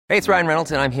Hey, it's Ryan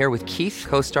Reynolds, and I'm here with Keith,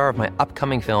 co-star of my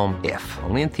upcoming film, If,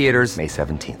 only in theaters May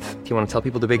 17th. Do you want to tell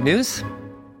people the big news?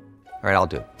 All right, I'll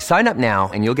do it. Sign up now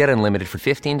and you'll get unlimited for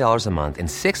 $15 a month and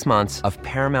 6 months of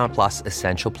Paramount Plus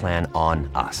Essential Plan on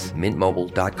us.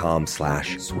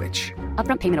 MintMobile.com/switch.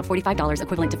 Upfront payment of $45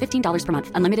 equivalent to $15 per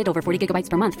month. Unlimited over 40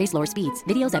 gigabytes per month. Face lower speeds.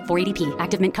 Videos at 480p.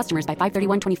 Active Mint customers by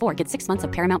 531.24 get 6 months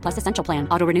of Paramount Plus Essential Plan.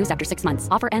 Auto renews after 6 months.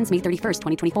 Offer ends May 31st,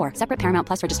 2024. Separate Paramount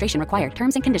Plus registration required.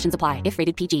 Terms and conditions apply if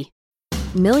rated PG.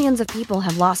 Millions of people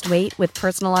have lost weight with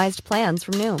personalized plans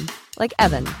from Noom. Like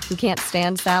Evan, who can't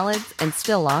stand salads and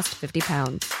still lost 50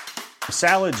 pounds.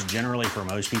 Salads generally for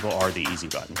most people are the easy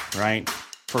button, right?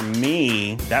 For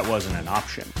me, that wasn't an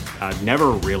option. I never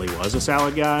really was a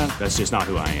salad guy. That's just not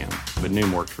who I am. But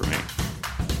Noom worked for me.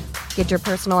 Get your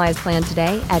personalized plan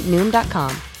today at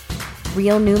Noom.com.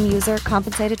 Real Noom user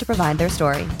compensated to provide their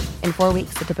story. In 4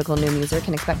 weeks, the typical Noom user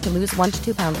can expect to lose 1 to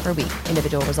 2 pounds per week.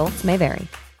 Individual results may vary.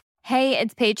 Hey,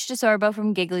 it's Paige DeSorbo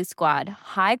from Giggly Squad.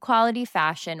 High quality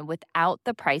fashion without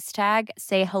the price tag.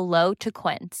 Say hello to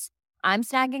Quince. I'm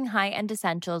snagging high-end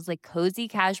essentials like cozy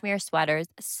cashmere sweaters,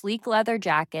 sleek leather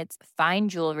jackets, fine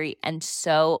jewelry, and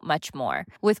so much more.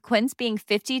 With Quince being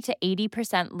 50 to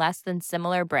 80% less than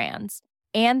similar brands.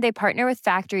 And they partner with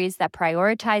factories that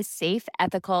prioritize safe,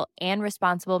 ethical, and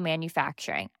responsible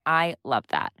manufacturing. I love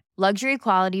that. Luxury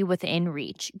quality within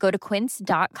reach. Go to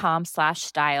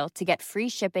quince.com/style to get free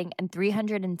shipping and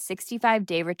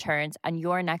 365-day returns on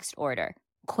your next order.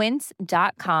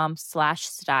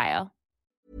 Quince.com/style.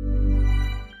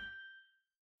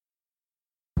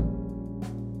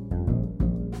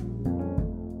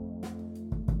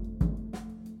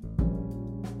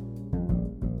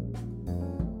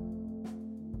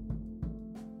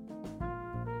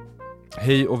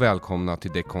 Hej och välkomna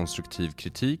till Dekonstruktiv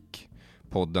kritik.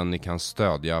 Podden ni kan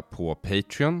stödja på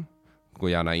Patreon. Gå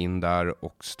gärna in där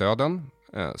och stöd den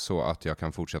så att jag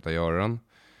kan fortsätta göra den.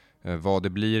 Vad det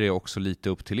blir är också lite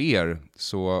upp till er.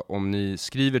 Så om ni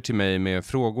skriver till mig med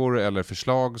frågor eller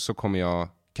förslag så kommer jag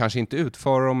kanske inte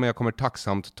utföra dem, men jag kommer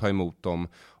tacksamt ta emot dem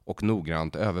och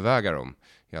noggrant överväga dem.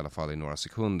 I alla fall i några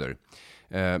sekunder.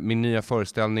 Min nya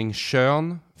föreställning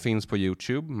Kön finns på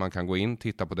YouTube. Man kan gå in,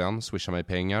 titta på den, swisha mig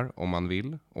pengar om man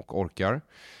vill och orkar.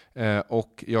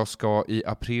 Och jag ska i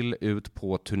april ut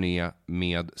på turné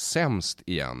med Sämst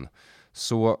igen.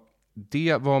 Så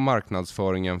det var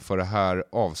marknadsföringen för det här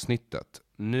avsnittet.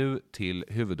 Nu till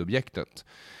huvudobjektet.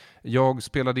 Jag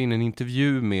spelade in en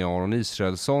intervju med Aron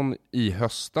Israelsson i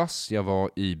höstas. Jag var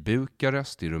i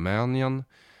Bukarest i Rumänien.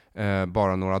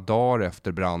 Bara några dagar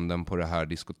efter branden på det här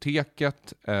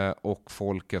diskoteket. Och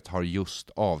folket har just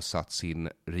avsatt sin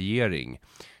regering.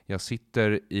 Jag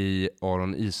sitter i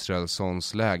Aron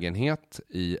Israelssons lägenhet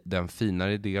i den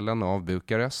finare delen av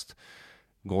Bukarest.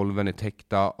 Golven är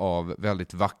täckta av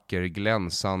väldigt vacker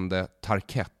glänsande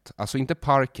tarkett. Alltså inte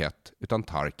parkett utan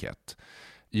tarkett.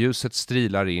 Ljuset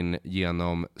strilar in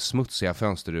genom smutsiga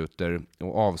fönsterrutor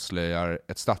och avslöjar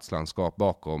ett stadslandskap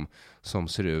bakom som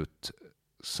ser ut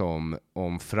som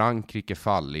om Frankrike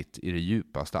fallit i det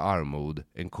djupaste armod.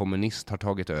 En kommunist har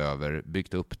tagit över,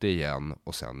 byggt upp det igen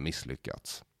och sen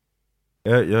misslyckats.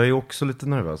 Jag är också lite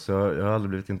nervös. Jag har aldrig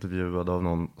blivit intervjuad av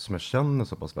någon som jag känner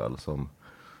så pass väl som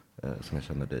jag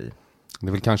känner dig. Det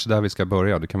är väl kanske där vi ska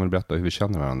börja. Du kan väl berätta hur vi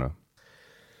känner varandra.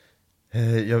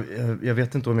 Jag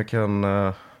vet inte om jag kan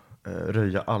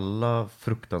röja alla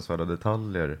fruktansvärda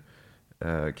detaljer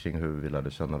kring hur vi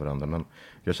lärde känna varandra. Men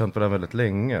jag har känt varandra väldigt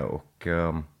länge och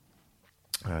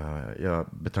jag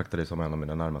betraktar dig som en av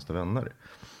mina närmaste vänner.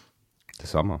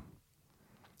 Detsamma.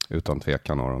 Utan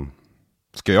tvekan, Aron.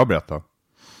 Ska jag berätta?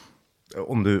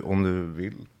 Om du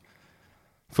vill.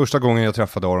 Första gången jag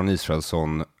träffade Aron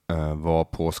Israelsson var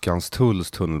på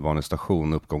Skanstulls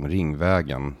tunnelbanestation, uppgång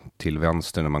Ringvägen. Till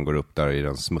vänster när man går upp där i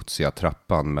den smutsiga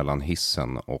trappan mellan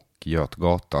hissen och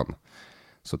Götgatan.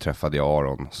 Så träffade jag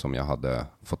Aron som jag hade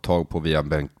fått tag på via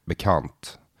en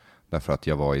bekant. Därför att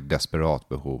jag var i desperat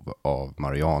behov av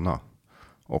marijuana.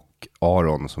 Och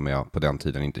Aron, som jag på den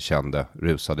tiden inte kände,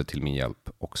 rusade till min hjälp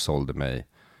och sålde mig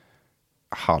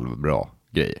halvbra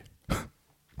grejer.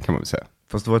 Kan man väl säga.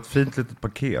 Fast det var ett fint litet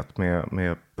paket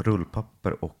med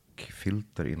rullpapper och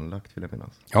filter inlagt, vill jag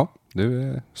minnas. Ja, du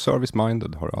är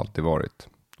service-minded, har du alltid varit.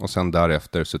 Och sen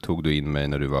därefter så tog du in mig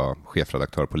när du var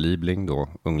chefredaktör på Libling, då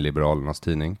Ungliberalernas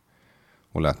tidning.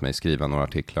 Och lät mig skriva några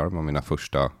artiklar, med mina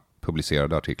första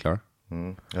publicerade artiklar.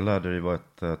 Jag lärde dig vad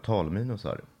ett talminus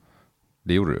är.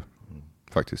 Det gjorde du,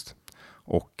 faktiskt.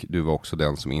 Och du var också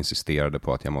den som insisterade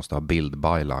på att jag måste ha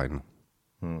bild-byline.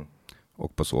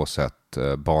 Och på så sätt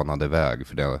banade väg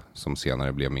för det som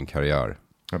senare blev min karriär.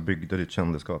 Jag byggde ditt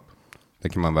kändeskap. Det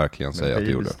kan man verkligen säga att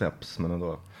du gjorde. Steps, men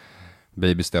ändå.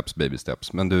 Baby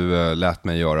steps. Men du lät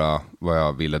mig göra vad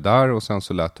jag ville där och sen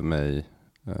så lät du mig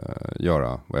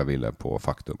göra vad jag ville på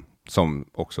Faktum. Som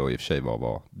också i och för sig var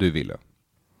vad du ville.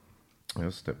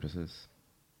 Just det, precis.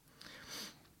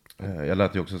 Jag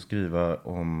lät ju också skriva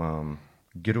om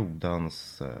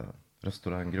Grodans,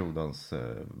 restaurang Grodans,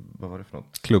 vad var det för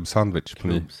något? Klubbsandwich på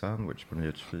Klubbsandwich på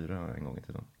Nyhet 24 en gång i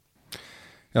tiden.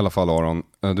 I alla fall Aron,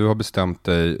 du har bestämt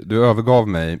dig, du övergav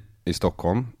mig i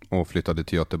Stockholm och flyttade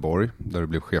till Göteborg där du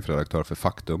blev chefredaktör för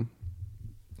Faktum.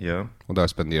 Ja. Och där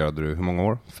spenderade du hur många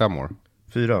år? 5 år?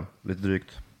 4, lite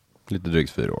drygt. Lite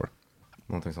drygt 4 år.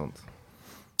 Någonting sånt.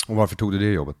 Och varför tog du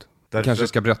det jobbet? Du kanske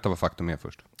ska berätta vad Faktum är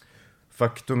först.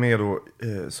 Faktum är då,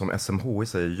 som SMHI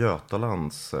säger,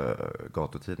 Götalands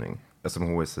gatutidning.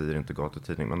 SMHI säger inte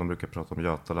gatutidning, men de brukar prata om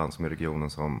Götaland som är regionen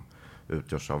som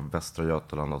utgörs av Västra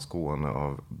Götaland, av Skåne,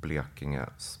 av Blekinge,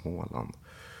 Småland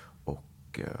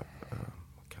och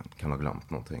kan ha glömt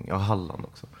någonting. Ja, Halland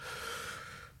också.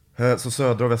 Så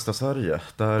södra och västra Sverige,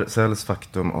 där säljs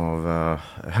Faktum av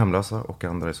hemlösa och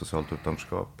andra i socialt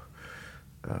utanförskap.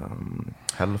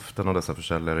 Hälften av dessa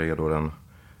försäljare är då den,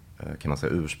 kan man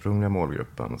säga, ursprungliga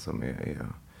målgruppen som är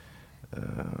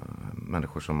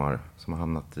människor som har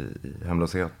hamnat i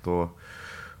hemlöshet och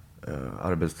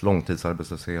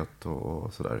långtidsarbetslöshet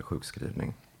och sådär,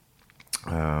 sjukskrivning.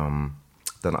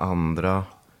 Den andra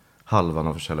halvan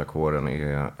av försäljarkåren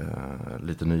är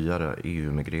lite nyare,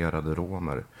 EU-migrerade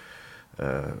romer.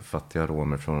 Fattiga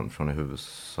romer från i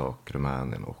huvudsak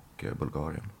Rumänien och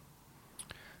Bulgarien.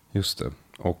 Just det.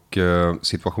 Och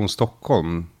Situation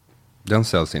Stockholm, den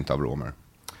säljs inte av romer?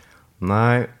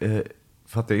 Nej,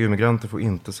 fattiga EU-migranter får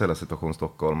inte sälja Situation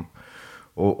Stockholm.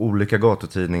 Och olika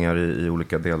gatutidningar i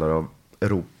olika delar av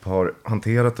Europa har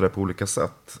hanterat det där på olika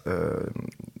sätt.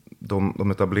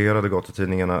 De etablerade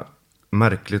gatutidningarna,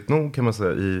 märkligt nog kan man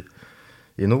säga,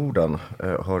 i Norden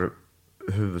har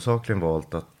huvudsakligen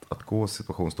valt att gå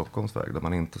Situation Stockholms väg, där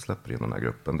man inte släpper in den här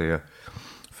gruppen. Det är,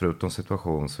 förutom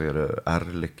Situation, så är det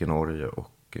Erlik i Norge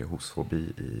och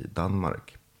Husfobi i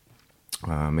Danmark.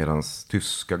 Medan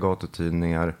tyska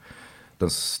gatutidningar, den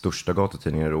största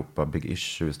gatutidningen i Europa, Big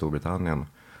Issue i Storbritannien,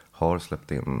 har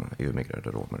släppt in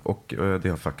EU-migrerade romer. Och det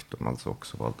har Faktum alltså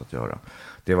också valt att göra.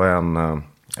 Det var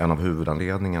en av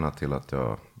huvudanledningarna till att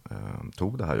jag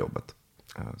tog det här jobbet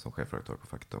som chefredaktör på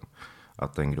Faktum.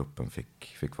 Att den gruppen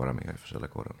fick vara med i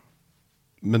försäljarkåren.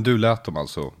 Men du lät dem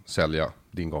alltså sälja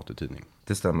din gatutidning?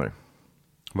 Det stämmer.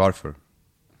 Varför?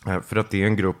 För att det är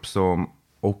en grupp som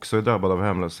också är drabbad av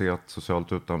hemlöshet,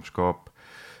 socialt utanförskap.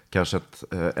 Kanske ett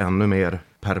ännu mer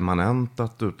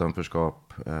permanentat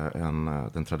utanförskap än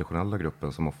den traditionella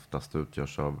gruppen som oftast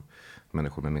utgörs av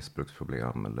människor med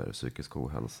missbruksproblem eller psykisk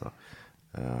ohälsa.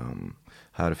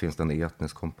 Här finns det en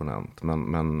etnisk komponent,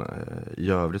 men i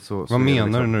övrigt så... Vad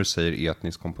menar du när du säger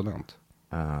etnisk komponent?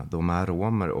 De är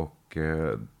romer och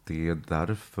det är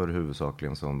därför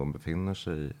huvudsakligen som de befinner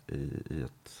sig i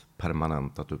ett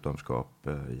permanentat utanförskap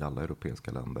i alla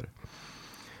europeiska länder.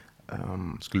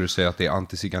 Skulle du säga att det är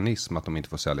antiziganism att de inte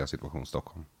får sälja Situation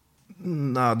Stockholm?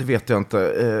 Nej, det vet jag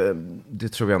inte. Det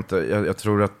tror jag inte. Jag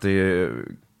tror att det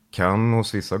kan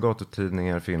hos vissa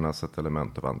gatutidningar finnas ett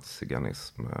element av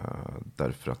antiziganism.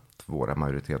 Därför att våra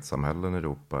majoritetssamhällen i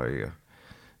Europa är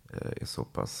så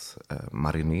pass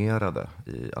marinerade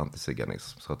i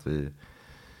antiziganism. Så att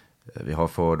vi har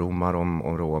fördomar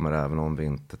om romer även om vi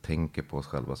inte tänker på oss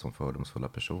själva som fördomsfulla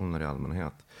personer i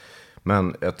allmänhet.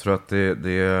 Men jag tror att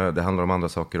det handlar om andra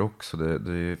saker också.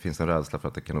 Det finns en rädsla för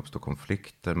att det kan uppstå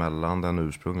konflikter mellan den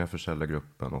ursprungliga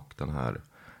försäljargruppen och den här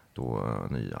då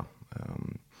nya.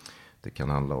 Det kan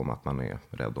handla om att man är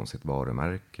rädd om sitt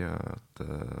varumärke, att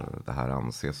det här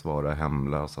anses vara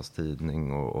hemlösas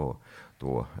tidning och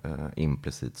då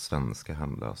implicit svenska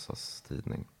hemlösas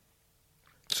tidning.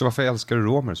 Så varför älskar du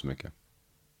romer så mycket?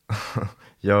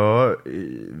 Jag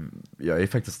är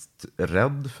faktiskt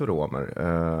rädd för romer.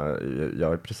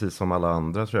 Jag är precis som alla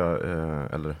andra tror jag,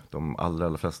 eller de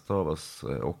allra flesta av oss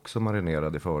också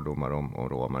marinerade i fördomar om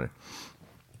romer.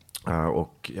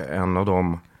 Och en av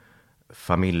de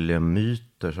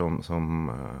familjemyter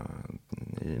som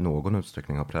i någon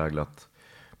utsträckning har präglat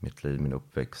mitt liv, min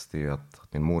uppväxt, är att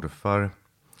min morfar,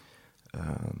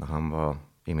 när han var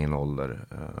i min ålder,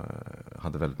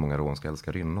 hade väldigt många romska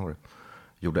älskarinnor.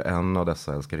 Gjorde en av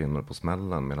dessa älskarinnor på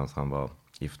smällen medan han var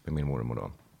gift med min mormor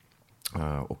då.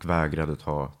 Och vägrade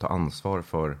ta ansvar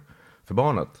för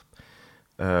barnet.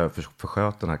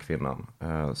 Försköt den här kvinnan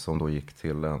som då gick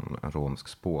till en romsk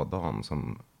spådam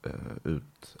som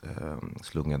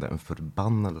slungade en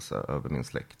förbannelse över min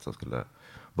släkt som skulle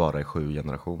vara i 7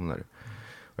 generationer.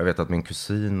 Jag vet att min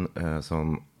kusin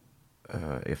som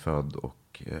är född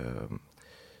och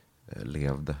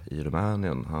levde i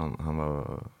Rumänien. Han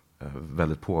var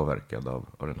väldigt påverkad av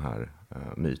den här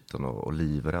myten och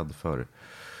livrädd för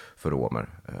romer.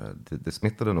 Det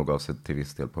smittade nog av sig till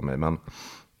viss del på mig. Men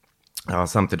jag har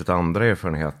samtidigt andra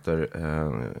erfarenheter.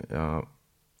 Jag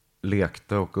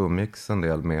lekte och umgicks en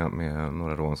del med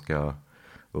några romska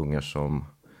ungar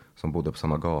som bodde på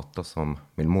samma gata som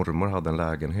min mormor hade en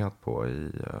lägenhet på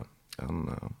i en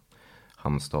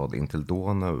hamnstad intill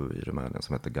Donau i Rumänien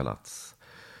som heter Galați.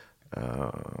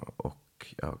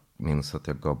 Och jag minns att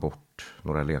jag gav bort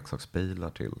några leksaksbilar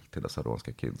till dessa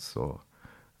romska kids. Och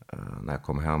när jag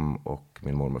kom hem och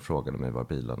min mormor frågade mig var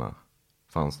bilarna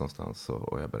fanns någonstans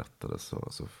och jag berättade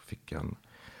så fick jag en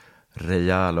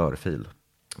rejäl örfil.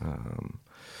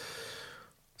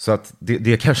 Så att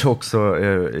det kanske också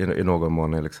i någon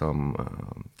mån är liksom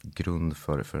grund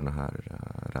för den här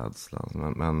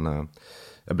rädslan. Men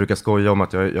jag brukar skoja om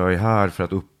att jag är här för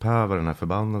att upphäva den här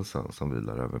förbannelsen som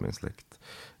vilar över min släkt.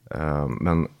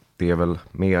 Men det är väl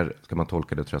mer, ska man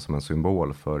tolka det tror jag, som en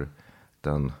symbol för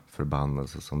den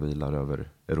förbannelse som vilar över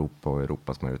Europa och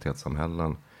Europas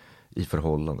majoritetssamhällen i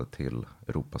förhållande till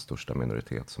Europas största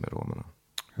minoritet som är romerna.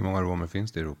 Hur många romer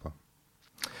finns det i Europa?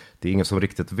 Det är ingen som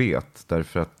riktigt vet,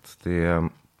 därför att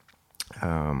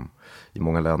i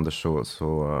många länder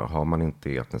så har man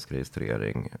inte etnisk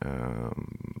registrering.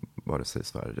 Vare sig i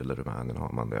Sverige eller Rumänien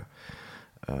har man det.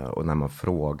 Och när man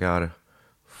frågar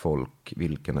folk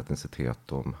vilken etnicitet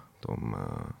de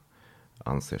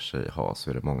anser sig ha, så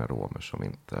är det många romer som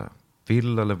inte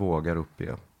vill eller vågar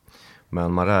uppge.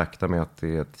 Men man räknar med att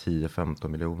det är 10-15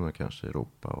 miljoner kanske i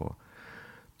Europa och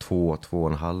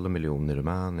 2,5 miljoner i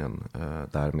Rumänien.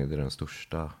 Därmed är den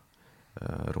största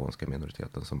romska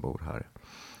minoriteten som bor här.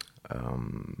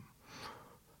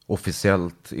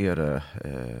 Officiellt är det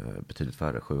betydligt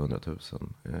färre, 700 000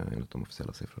 enligt de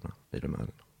officiella siffrorna i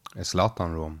Rumänien. Är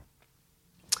Zlatan rom?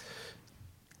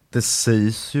 Det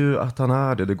sägs ju att han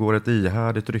är det. Det går ett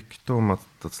ihärdigt rykte om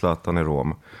att Zlatan är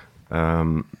rom.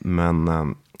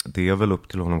 Men det är väl upp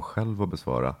till honom själv att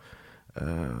besvara.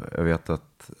 Jag vet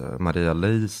att Maria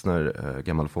Leissner,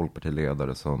 gammal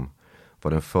folkpartiledare som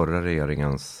var den förra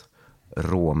regeringens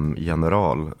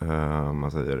romgeneral,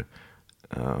 man säger,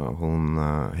 hon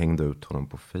hängde ut honom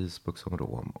på Facebook som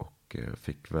rom och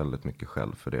fick väldigt mycket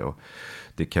skäll för det. Och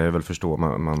det kan jag väl förstå,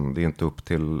 det är inte upp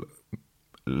till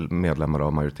medlemmar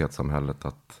av majoritetssamhället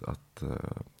att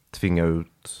tvinga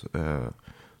ut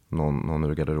någon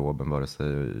ur garderoben, vare sig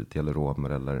det gäller romer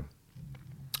eller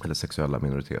sexuella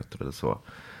minoriteter eller så.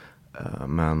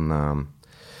 Men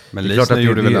Leissner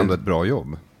gjorde väl ändå ett bra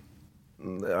jobb?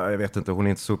 Jag vet inte, hon är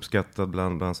inte så uppskattad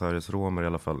bland Sveriges romer i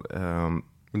alla fall.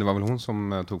 Men det var väl hon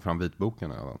som tog fram vitboken?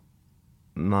 Va?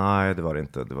 Nej, det var det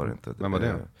inte. Vem var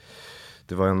det?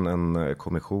 Det var en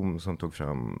kommission som tog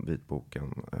fram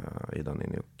vitboken. I den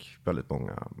ingick väldigt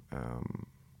många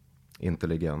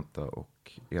intelligenta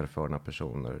och erfarna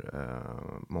personer.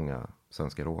 Många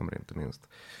svenska romer inte minst.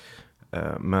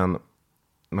 Men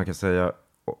man kan säga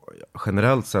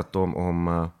generellt sett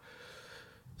om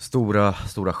stora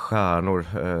stjärnor,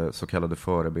 så kallade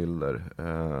förebilder,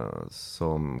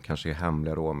 som kanske är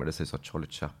hemliga romer. Det sägs att Charlie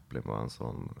Chaplin var en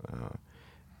sån.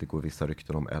 Det går vissa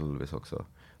rykten om Elvis också.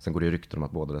 Sen går det rykten om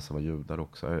att båda dessa var judar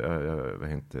också. Jag har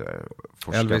inte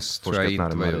Elvis tror jag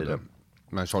inte var jude.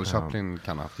 Men Charlie Chaplin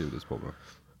kan ha haft judiskt påbrå.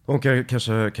 De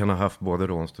kanske kan ha haft både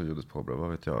romskt och judiskt påbrå,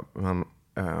 vad vet jag. Men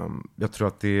jag tror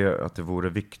att det vore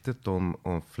viktigt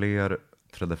om fler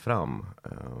trädde fram.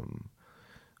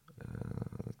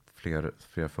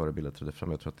 Fler förebilder trädde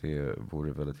fram. Jag tror att det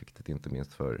vore väldigt viktigt, inte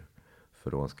minst för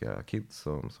romska kids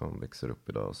som växer upp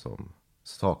idag och som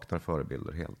saknar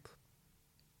förebilder helt.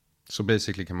 Så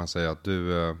basically kan man säga att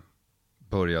du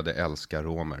började älska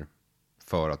romer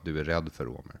för att du är rädd för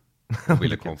romer. Och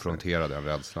ville konfrontera den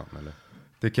rädslan, eller?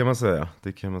 Det kan man säga.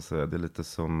 Det är lite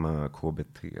som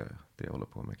KBT, det jag håller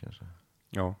på med kanske.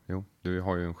 Ja, jo. Du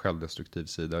har ju en självdestruktiv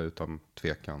sida utan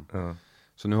tvekan. Ja.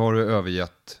 Så nu har du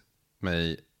övergett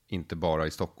mig inte bara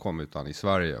i Stockholm utan i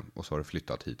Sverige. Och så har du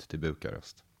flyttat hit till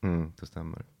Bukarest. Det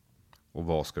stämmer. Och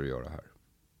vad ska du göra här?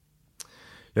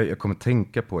 Jag kommer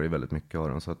tänka på det väldigt mycket,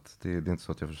 Aron, så att det är inte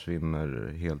så att jag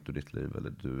försvinner helt ur ditt liv. Eller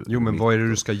du. Jo, men vad är det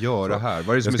du ska göra här? Vad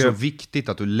är det som är så viktigt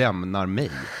att du lämnar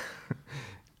mig?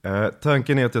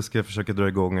 Tanken är att jag ska försöka dra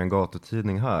igång en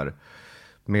gatutidning här.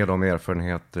 Med de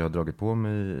erfarenheter jag har dragit på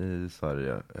mig i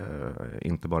Sverige.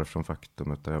 Inte bara från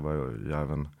Faktum, utan jag var ju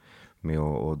även med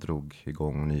och drog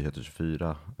igång Nyheter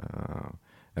 24.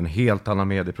 En helt annan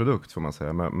medieprodukt får man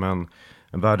säga. Men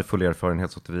en värdefull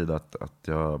erfarenhet så tillvida att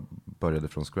jag började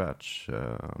från scratch.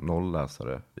 0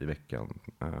 läsare i veckan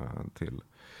till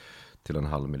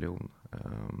 500 000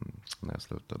 när jag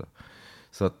slutade.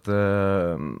 Så att,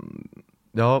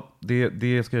 ja,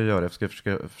 det ska jag göra. Jag ska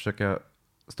försöka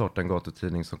starta en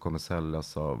gatutidning som kommer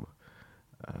säljas av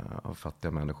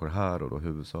fattiga människor här och då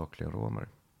huvudsakligen romer.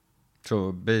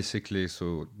 Så basically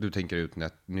så du tänker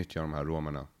utnyttja de här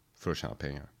romerna för att tjäna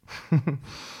pengar?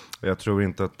 Jag tror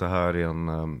inte att det här är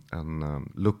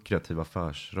en lukrativ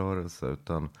affärsrörelse,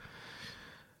 utan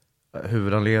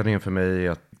huvudanledningen för mig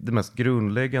är att det mest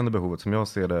grundläggande behovet som jag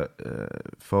ser det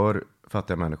för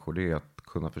fattiga människor, det är att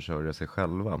kunna försörja sig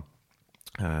själva.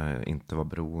 Inte vara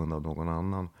beroende av någon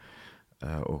annan.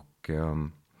 Och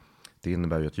det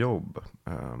innebär ju ett jobb.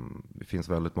 Det finns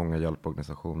väldigt många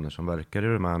hjälporganisationer som verkar i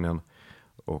Rumänien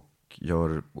och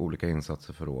gör olika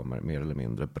insatser för romer, mer eller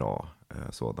mindre bra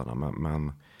sådana.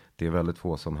 Men det är väldigt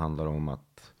få som handlar om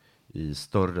att i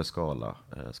större skala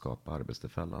skapa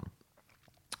arbetstillfällen.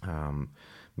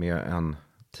 Med en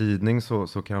tidning så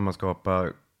kan man skapa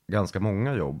ganska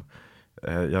många jobb.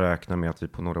 Jag räknar med att vi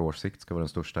på några års sikt ska vara den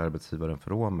största arbetsgivaren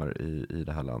för romer i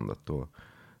det här landet. Och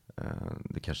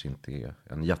det kanske inte är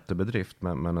en jättebedrift,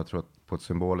 men jag tror att på ett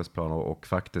symboliskt plan och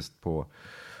faktiskt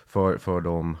för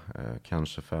de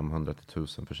kanske 500 till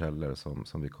 1000 försäljare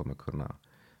som vi kommer kunna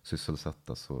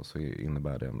sysselsätta, så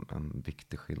innebär det en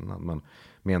viktig skillnad. Men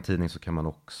med en tidning så kan man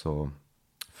också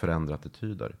förändra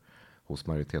attityder hos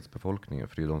majoritetsbefolkningen,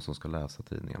 för det är de som ska läsa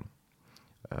tidningen.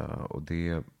 Och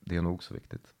det är nog så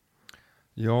viktigt.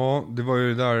 Ja, det var ju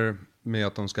det där med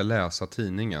att de ska läsa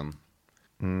tidningen.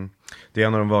 Det är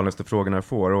en av de vanligaste frågorna jag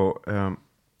får, och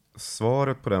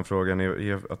svaret på den frågan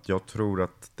är att jag tror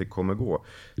att det kommer gå.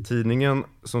 Tidningen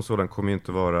som sådan kommer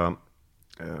inte vara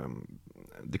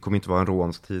det kommer inte vara en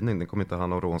romsk tidning, den kommer inte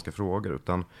handla om romska frågor,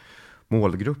 utan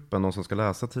målgruppen, de som ska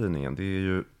läsa tidningen, det är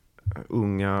ju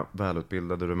unga,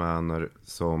 välutbildade rumäner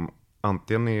som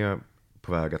antingen är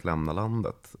på väg att lämna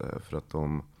landet för att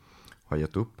de har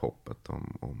gett upp hoppet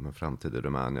om en framtid i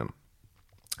Rumänien,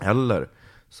 eller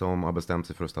som har bestämt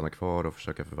sig för att stanna kvar och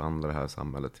försöka förvandla det här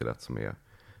samhället till ett som är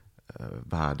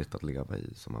värdigt att leva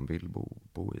i, som man vill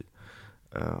bo i.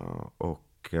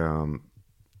 Och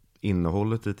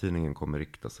innehållet i tidningen kommer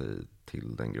rikta sig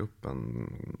till den gruppen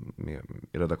med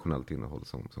redaktionellt innehåll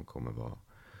som kommer vara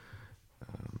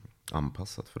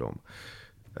anpassat för dem.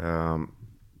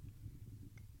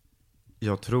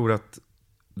 Jag tror att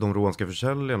de romska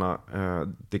försäljarna,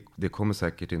 det kommer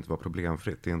säkert inte vara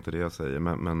problemfritt, det är inte det jag säger,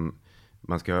 men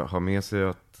man ska ha med sig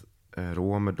att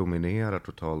romer dominerar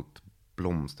totalt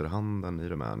blomsterhandeln i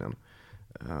Rumänien.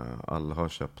 Alla har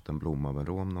köpt en blomma av en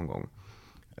rom någon gång.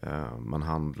 Man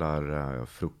handlar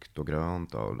frukt och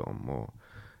grönt av dem och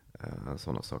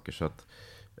sådana saker. Så att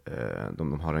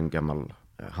de har en gammal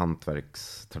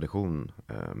hantverkstradition,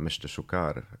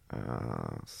 Mestershukar,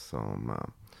 som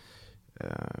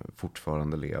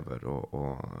fortfarande lever,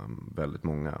 och väldigt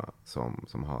många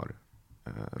som har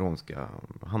romska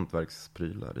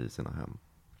hantverksprylar i sina hem.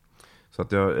 Så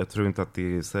att jag tror inte att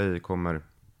det i sig kommer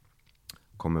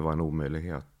vara en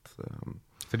omöjlighet.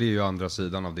 För det är ju andra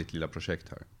sidan av ditt lilla projekt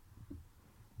här.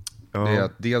 Ja. Det är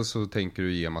att dels så tänker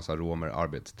du ge massa romer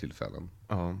arbetstillfällen.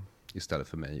 Ja. Istället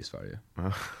för mig i Sverige.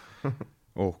 Ja.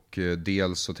 Och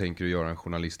dels så tänker du göra en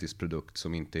journalistisk produkt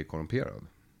som inte är korrumperad.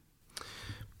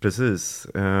 Precis.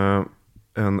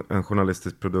 En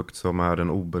journalistisk produkt som är en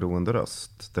oberoende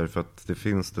röst. Därför att det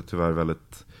finns det tyvärr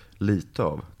väldigt lite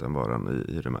av den varan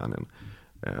i Rumänien.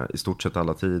 I stort sett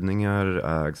alla tidningar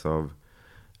ägs av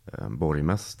en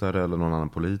borgmästare eller någon annan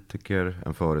politiker,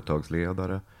 en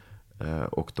företagsledare.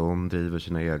 Och de driver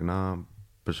sina egna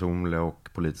personliga och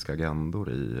politiska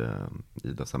agendor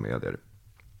i dessa medier.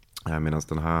 Medan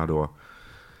den här då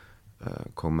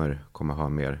kommer ha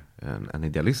mer en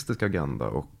idealistisk agenda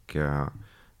och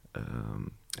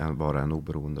vara en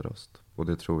oberoende röst. Och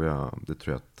det tror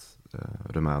jag att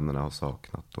rumänerna har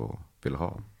saknat och vill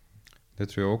ha. Det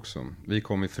tror jag också. Vi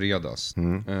kom i fredags.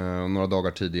 Och några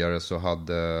dagar tidigare så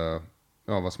hade,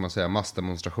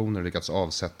 massdemonstrationer lyckats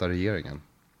avsätta regeringen.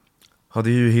 Ja, det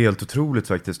är ju helt otroligt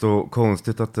faktiskt. Och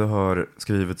konstigt att det har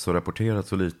skrivits och rapporterats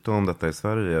så lite om detta i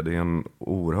Sverige. Det är en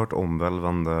oerhört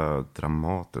omvälvande,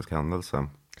 dramatisk händelse.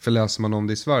 För läser man om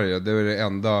det i Sverige, det är det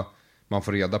enda man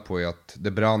får reda på är att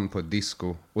det brann på ett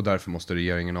disco och därför måste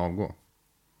regeringen avgå.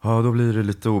 Ja, då blir det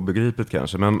lite obegripligt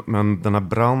kanske. Men den här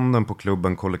branden på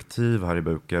klubben Kollektiv här i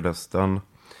Bukarest, den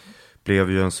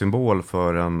blev ju en symbol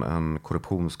för en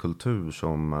korruptionskultur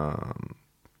som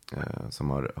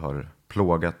har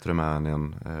plågat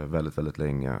Rumänien väldigt, väldigt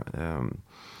länge.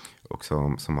 Och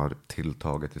som har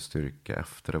tilltagit i styrka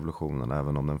efter revolutionen,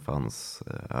 även om den fanns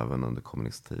även under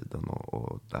kommunisttiden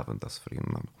och även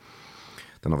dessförinnan.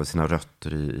 Den har väl sina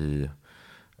rötter i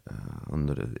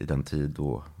i den tid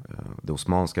då det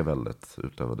osmanska väldet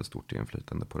utövade stort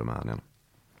inflytande på Rumänien.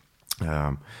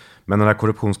 Men den här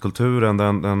korruptionskulturen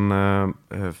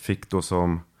den fick då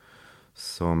som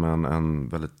en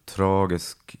väldigt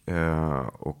tragisk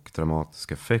och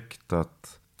dramatisk effekt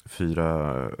att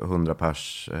 400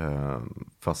 pers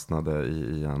fastnade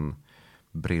i en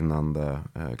brinnande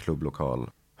klubblokal.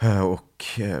 Och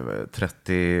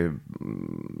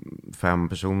 35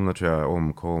 personer tror jag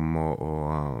omkom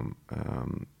och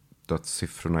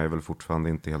dödssiffrorna är väl fortfarande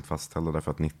inte helt fastställda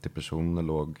därför att 90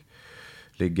 personer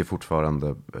ligger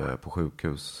fortfarande på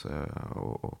sjukhus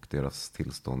och deras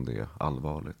tillstånd är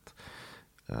allvarligt.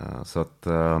 Så att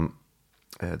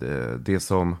det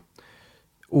som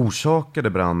orsakade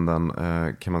branden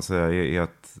kan man säga är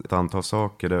ett antal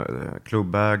saker.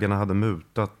 Klubbägarna hade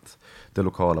mutat det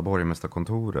lokala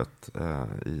borgmästarkontoret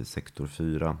i sektor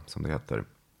 4 som det heter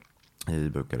i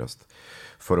Bukarest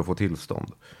för att få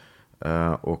tillstånd.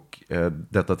 Och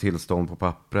detta tillstånd på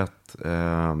pappret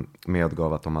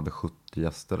medgav att de hade 70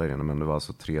 gäster där inne, men det var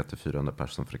alltså 300-400 personer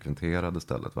som frekventerade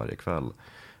stället varje kväll.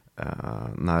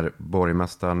 När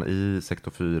borgmästaren i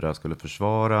sektor 4 skulle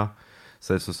försvara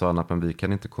sig så sa han att men vi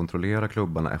kan inte kontrollera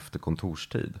klubbarna efter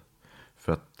kontorstid.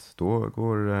 För att då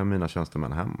går mina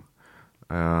tjänstemän hem.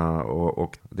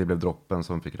 Och det blev droppen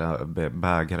som fick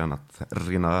bägaren att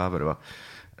rinna över. Va?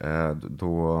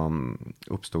 Då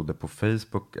uppstod det på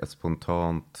Facebook ett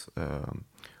spontant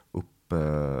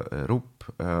upprop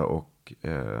och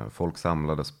folk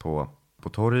samlades på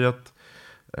torget.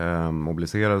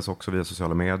 Mobiliserades också via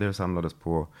sociala medier, samlades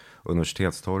på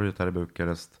universitetstorget här i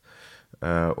Bukarest.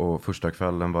 Och första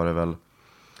kvällen var det väl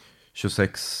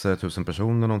 26 000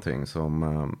 personer någonting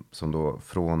som då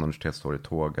från universitetstorget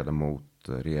tågade mot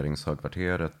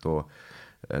regeringshögkvarteret. Och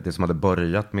det som hade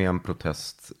börjat med en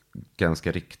protest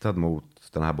ganska riktad mot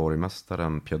den här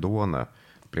borgmästaren Piadone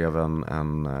blev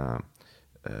en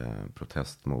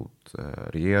protest mot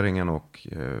regeringen och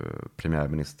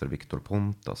premiärminister Victor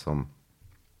Ponta som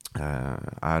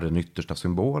är den yttersta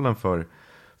symbolen för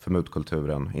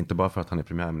mutkulturen. Inte bara för att han är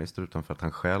premiärminister utan för att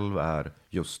han själv är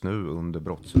just nu under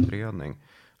brottsutredning.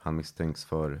 Han misstänks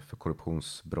för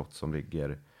korruptionsbrott som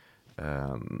ligger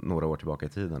några år tillbaka i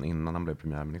tiden innan han blev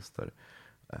premiärminister.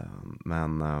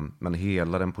 Men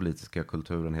hela den politiska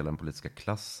kulturen, hela den politiska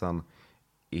klassen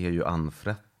är ju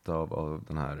anfrätt av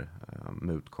den här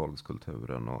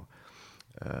mutkolvskulturen. Och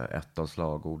ett av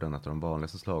slagorden, ett av de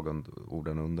vanligaste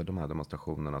slagorden under de här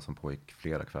demonstrationerna som pågick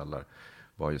flera kvällar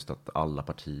var just att alla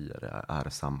partier är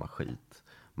samma skit.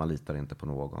 Man litar inte på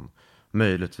någon.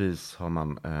 Möjligtvis har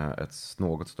man ett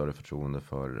något större förtroende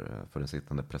för den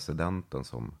sittande presidenten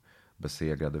som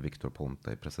besegrade Victor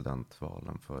Ponta i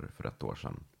presidentvalen för ett år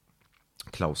sedan.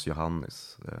 Klaus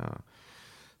Johannes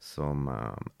som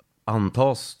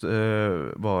antas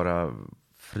vara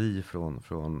fri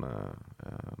från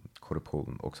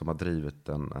korruption och som har drivit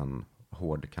en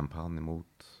hård kampanj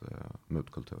mot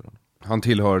mutkulturen. Han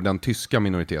tillhör den tyska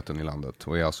minoriteten i landet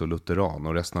och är alltså lutheran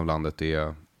och resten av landet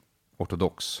är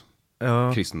ortodox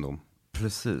kristendom.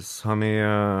 Precis, han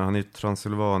är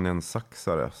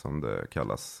Transylvanien-saxare som det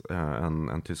kallas.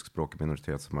 En tyskspråkig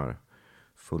minoritet som har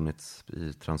funnits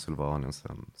i Transylvanien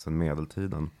sedan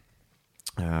medeltiden.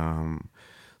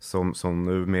 Som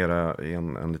numera är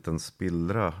en liten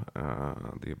spillra.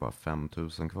 Det är bara 5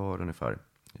 000 kvar ungefär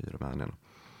i Rumänien.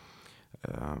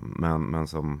 Men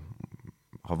som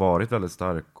har varit väldigt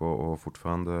stark och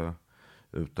fortfarande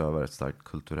utövar ett starkt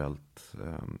kulturellt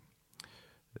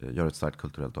gör ett starkt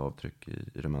kulturellt avtryck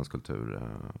i rumänsk kultur.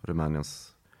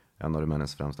 En av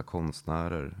Rumäniens främsta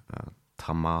konstnärer,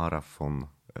 Tamara von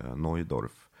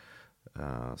Neudorf,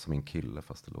 som är en kille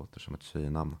fast det låter som ett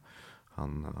tjejnamn.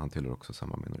 Han tillhör också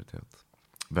samma minoritet.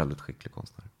 Väldigt skicklig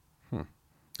konstnär.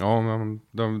 Ja, men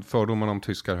de fördomarna om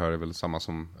tyskar här är väl samma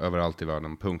som överallt i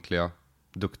världen. Punktliga,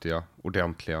 duktiga,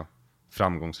 ordentliga,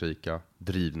 framgångsrika,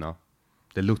 drivna.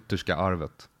 Det lutherska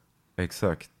arvet.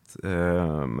 Exakt.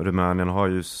 Rumänien har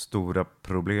ju stora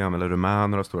problem, eller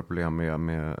rumäner har stora problem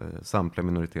med samtliga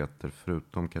minoriteter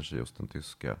förutom kanske just den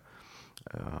tyska.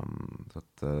 Så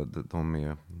att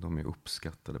de är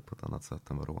uppskattade på ett annat sätt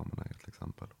än vad romerna är till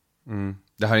exempel.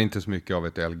 Det här är inte så mycket av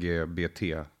ett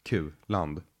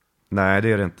LGBTQ-land. Nej,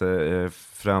 det är det inte.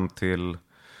 Fram till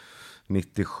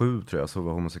 97 tror jag så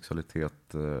var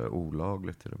homosexualitet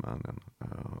olagligt i Rumänien.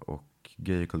 Och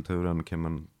gaykulturen kan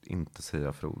man inte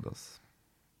säga frodas.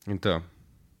 Inte?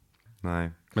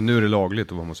 Nej. Men nu är det lagligt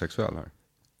att vara homosexuell här?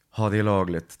 Ja, det är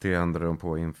lagligt. Det ändrade de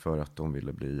på inför att de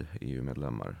ville bli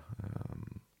EU-medlemmar.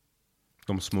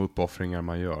 De små uppoffringar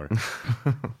man gör.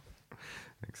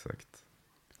 Exakt.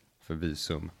 För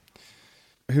visum.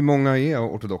 Hur många är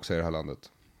ortodoxa i det här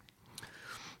landet?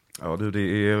 Ja, det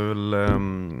är väl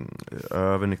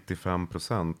över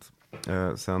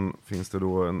 95%. Sen finns det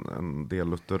då en del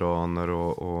lutheraner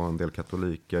och en del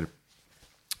katoliker.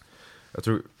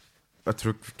 Jag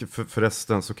tror för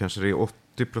resten så kanske det är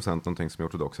 80% någonting som är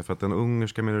ortodoxa. För att den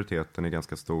ungerska minoriteten är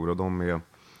ganska stor och de är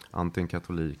antingen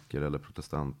katoliker eller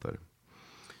protestanter.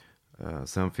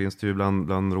 Sen finns det ju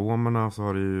bland romerna så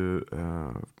har det ju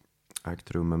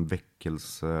ägt rum en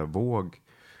väckelsevåg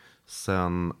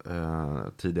sen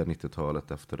tidiga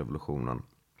 90-talet efter revolutionen.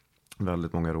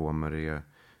 Väldigt många romer är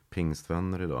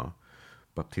pingstvänner idag.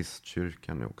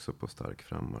 Baptistkyrkan är också på stark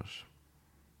frammarsch.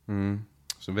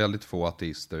 Så väldigt få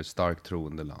ateister, starkt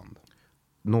troende land.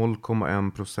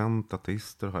 0,1%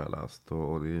 ateister har jag läst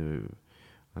och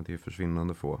det är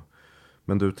försvinnande få.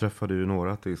 Men du träffade ju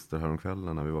några ateister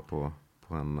häromkvällen när vi var på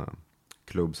en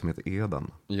klubb som heter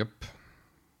Eden. Japp.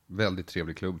 Väldigt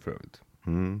trevlig klubb för övrigt.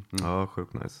 Ja,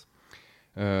 sjukt nice.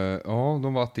 Ja,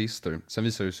 de var ateister. Sen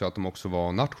visade det sig att de också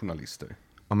var nationalister.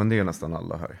 Ja, men det är nästan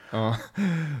alla här. Ja,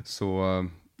 så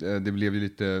det blev ju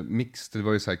lite mixed. Det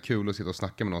var ju så här kul att sitta och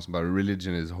snacka med någon som bara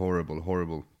religion is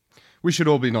horrible. We should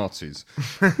all be Nazis.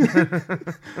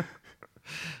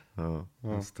 Ja,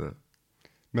 just det.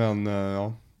 Men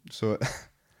ja, så...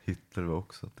 Hitler var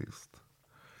också ateist.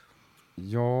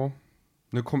 Ja,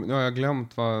 nu har jag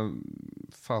glömt vad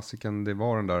fasiken det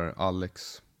var, den där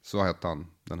Alex. Så hette han,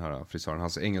 den här frisören.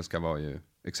 Hans engelska var ju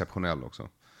exceptionell också.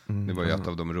 Det var ju ett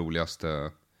av de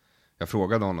roligaste. Jag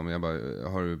frågade honom, jag bara,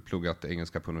 har du pluggat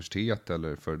engelska på universitet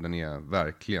eller? För den är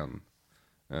verkligen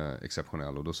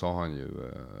exceptionell. Och då sa han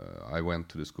ju, I went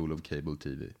to the school of cable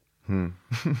TV.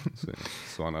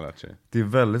 Så han har lärt sig. Det är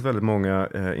väldigt, väldigt många,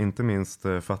 inte minst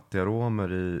fattiga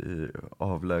romer i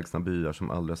avlägsna byar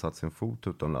som aldrig har satt sin fot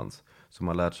utomlands. Som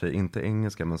har lärt sig, inte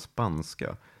engelska men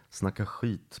spanska. Snacka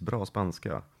skitbra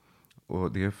spanska.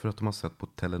 Och det är för att de har sett på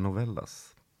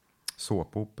telenovelas.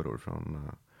 Såpoperor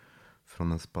från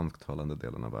den spansktalande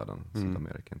delen av världen.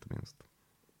 Sydamerika inte minst.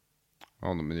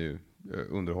 Ja, men det är ju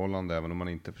underhållande även om man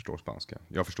inte förstår spanska.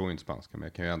 Jag förstår ju inte spanska, men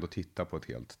jag kan ju ändå titta på ett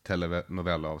helt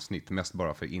telenovellaavsnitt. Mest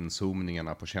bara för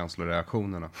inzoomningarna på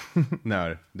känsloreaktionerna.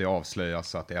 När det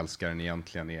avslöjas att älskaren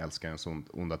egentligen är älskarens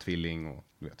onda tvilling och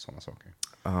du vet sådana saker.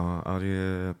 Ja, det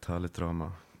är ett härligt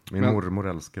drama. Min mormor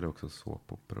älskade också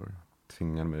såpoperor.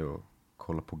 Tvingade mig att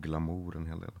kolla på glamour en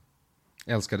hel del.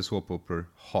 Älskade såpoperor,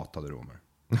 hatade romer.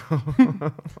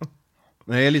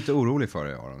 Men jag är lite orolig för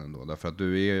dig, Aron, ändå. Därför att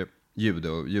du är jude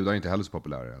och judar är inte heller så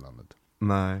populära i det här landet.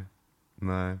 Nej,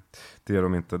 det är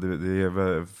de inte. Det är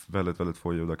väldigt, väldigt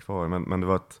få judar kvar. Men det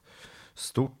var ett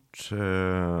stort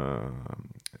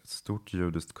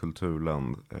judiskt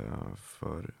kulturland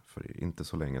för inte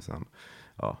så länge sedan.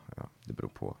 Ja, det beror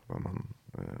på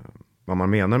vad man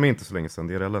menar med inte så länge sedan.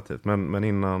 Det är relativt. Men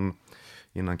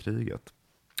innan kriget.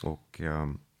 Och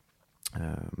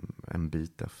en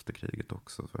bit efter kriget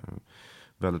också. Så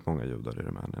väldigt många judar i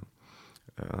Rumänien.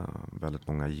 Väldigt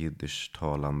många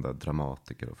jiddisch-talande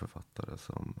dramatiker och författare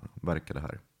som verkade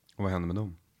här. Och vad hände med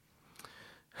dem?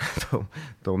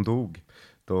 De dog.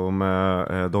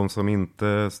 De som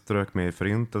inte strök med i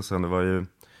förintelsen, det var ju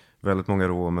väldigt många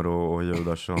romer och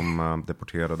judar som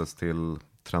deporterades till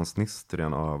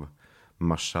Transnistrien av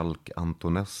marskalk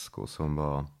Antonescu som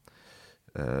var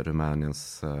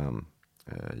Rumäniens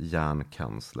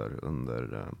järnkansler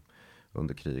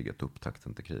under kriget,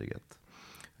 upptakten till kriget.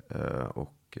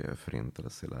 Och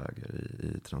förintades i läger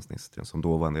i Transnistrien som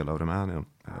då var en del av Rumänien.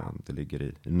 Det ligger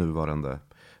i nuvarande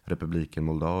republiken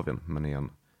Moldavien men är en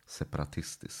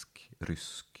separatistisk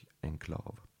rysk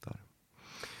enklav där.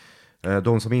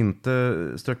 De som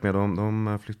inte strök med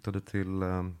de flyttade till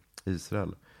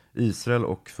Israel. Israel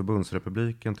och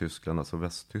förbundsrepubliken Tyskland, alltså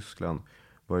Västtyskland,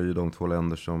 var ju de två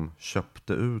länder som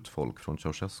köpte ut folk från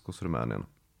Ceausescus Rumänien.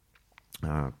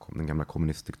 Den gamla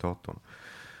kommunistdiktatorn.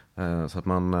 Så att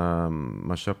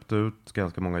man köpte ut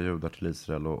ganska många judar till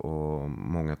Israel och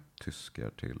många tyskar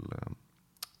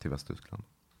till Västtyskland.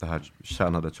 Det här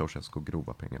tjänade Ceausescu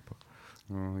grova pengar på.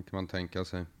 Ja, det kan man tänka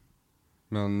sig.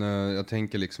 Men jag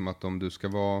tänker liksom att om du ska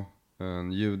vara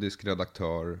en judisk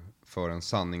redaktör för en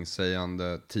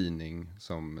sanningssägande tidning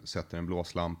som sätter en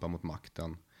blåslampa mot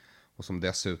makten och som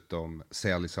dessutom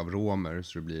säljs av romer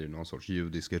så det blir någon sorts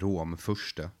judisk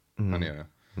romfurste här nere.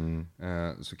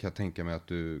 Så kan jag tänka mig att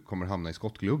du kommer hamna i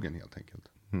skottgluggen helt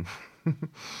enkelt.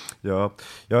 Ja,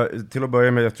 till att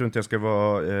börja med, jag tror inte jag ska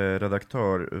vara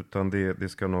redaktör utan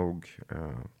det ska nog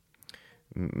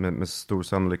med stor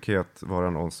sannolikhet vara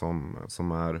någon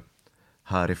som är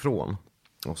härifrån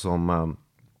och som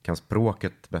kan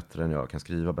språket bättre än jag, kan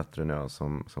skriva bättre än jag,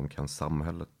 som kan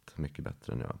samhället mycket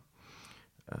bättre än jag.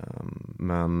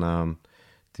 Men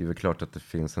det är väl klart att det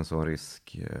finns en sån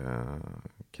risk,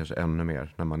 kanske ännu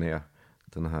mer när man är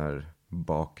den här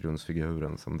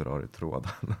bakgrundsfiguren som drar i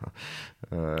trådarna.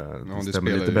 Det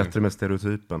stämmer lite bättre med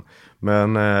stereotypen.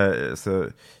 Men så,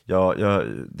 ja,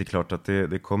 det är klart att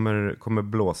det kommer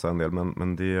blåsa en del,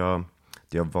 men det är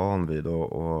jag van vid,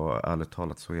 och ärligt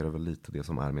talat så är det väl lite det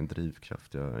som är min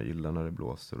drivkraft. Jag gillar när det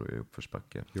blåser och är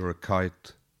uppförsbacke. You're a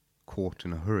kite caught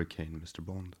in a hurricane, Mr.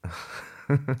 Bond.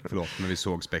 Förlåt, men vi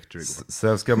såg Spectre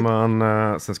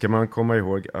igår. Sen ska man komma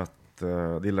ihåg att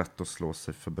det är lätt att slå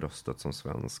sig för bröstet som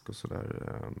svensk och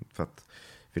sådär. För att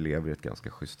vi lever i ett ganska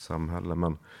schysst samhälle.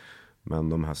 Men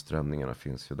de här strömningarna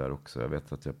finns ju där också. Jag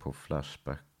vet att jag på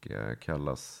Flashback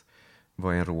kallas,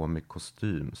 vad är en romig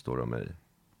kostym, står det om mig.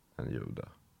 En jude.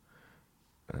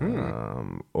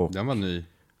 Den var ny.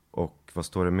 Och vad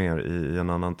står det mer? I en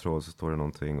annan tråd så står det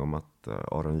någonting om att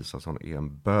Aron Isaksson är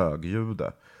en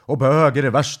bögjude. Och bög är det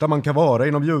värsta man kan vara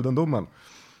inom judendomen.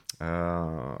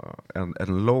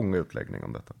 En lång utläggning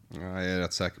om detta. Jag är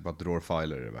rätt säker på att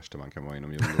Drorfiler är det värsta man kan vara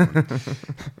inom judendomen.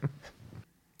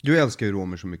 Du älskar ju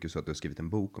romer så mycket så att du har skrivit en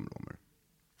bok om romer.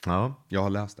 Ja. Jag har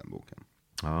läst den boken.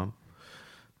 Ja.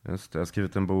 Just det, jag har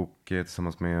skrivit en bok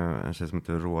tillsammans med en tjej som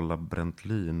heter Rola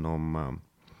Brentlin om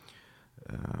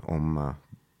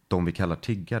de vi kallar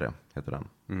tiggare, heter den.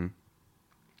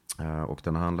 Och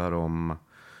den handlar om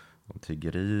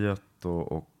tiggeriet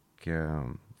och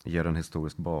ger en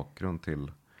historisk bakgrund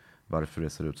till varför det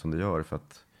ser ut som det gör. För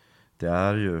att det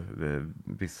är ju,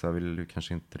 vissa vill ju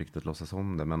kanske inte riktigt låtsas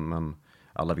om det, men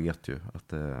alla vet ju att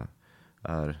det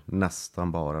är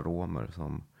nästan bara romer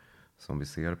som vi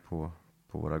ser på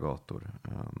våra gator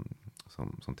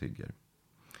som tigger.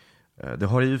 Det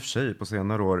har i och för sig på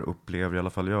senare år, upplever i alla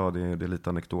fall jag, det är lite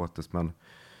anekdotiskt, men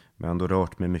jag har ändå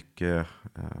rört mig mycket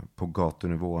på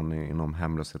gatunivån inom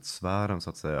hemlöshetssfären så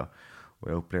att säga. Och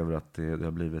jag upplever att det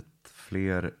har blivit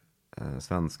fler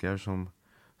svenskar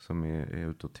som är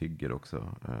ute och tigger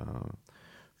också.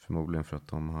 Förmodligen för att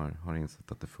de har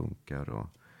insett att det funkar, och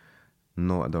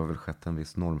det har väl skett en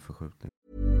viss normförskjutning.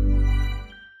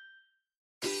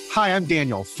 Hi, I'm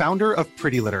Daniel, founder of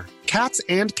Pretty Litter. Cats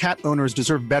and cat owners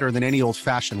deserve better than any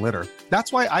old-fashioned litter.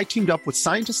 That's why I teamed up with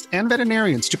scientists and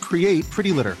veterinarians to create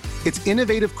Pretty Litter. Its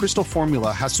innovative crystal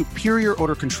formula has superior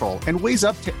odor control and weighs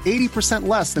up to 80%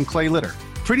 less than clay litter.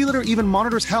 Pretty Litter even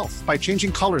monitors health by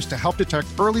changing colors to help detect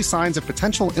early signs of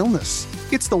potential illness.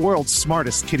 It's the world's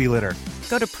smartest kitty litter.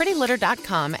 Go to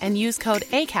prettylitter.com and use code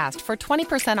ACAST for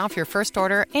 20% off your first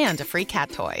order and a free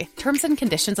cat toy. Terms and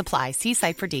conditions apply. See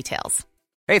site for details.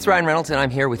 Hey, it's Ryan Reynolds, and I'm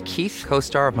here with Keith,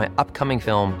 co-star of my upcoming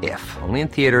film, If, only in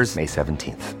theaters May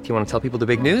 17th. Do you want to tell people the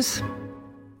big news?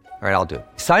 All right, I'll do it.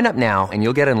 Sign up now and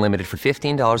you'll get unlimited for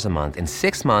 $15 a month and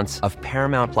 6 months of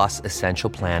Paramount Plus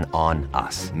Essential Plan on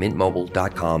us.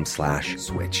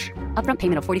 MintMobile.com/switch. Upfront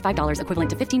payment of $45 equivalent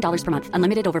to $15 per month.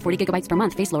 Unlimited over 40 gigabytes per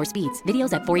month. Face lower speeds.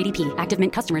 Videos at 480p. Active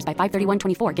Mint customers by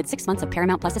 531.24 get 6 months of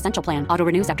Paramount Plus Essential Plan. Auto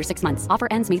renews after 6 months. Offer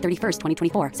ends May 31st,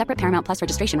 2024. Separate Paramount Plus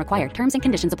registration required. Terms and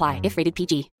conditions apply if rated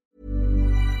PG.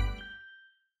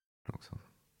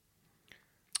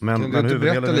 Men du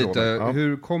berätta lite,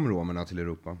 hur kom romerna till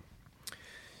Europa?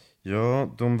 Ja,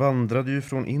 de vandrade ju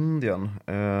från Indien.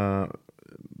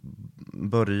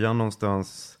 Början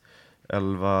någonstans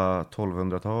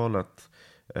 1100-1200-talet.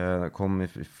 Kom i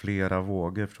flera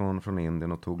vågor från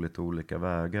Indien och tog lite olika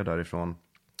vägar därifrån.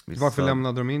 Varför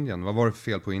lämnade de Indien? Vad var det för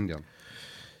fel på Indien?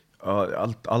 Ja,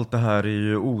 allt det här är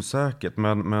ju osäkert,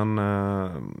 men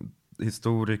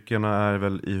historikerna är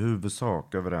väl i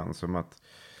huvudsak överens om att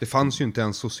det fanns ju inte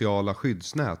ens sociala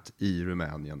skyddsnät i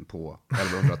Rumänien på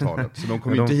 1100-talet. Så de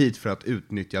kom ju inte hit för att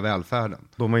utnyttja välfärden.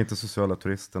 De var inte sociala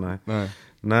turister, nej.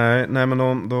 Nej, men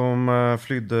de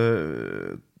flydde,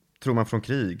 tror man, från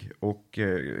krig. Och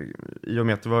i och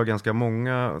med att det var ganska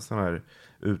många sådana här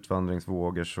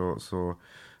utvandringsvågor så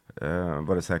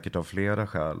var det säkert av flera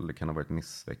skäl. Det kan ha varit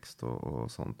missväxt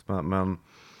och sånt. Men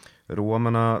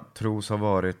romerna tros ha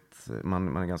varit,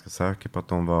 man är ganska säker på att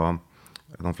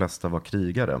de flesta var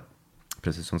krigare,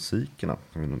 precis som sikherna,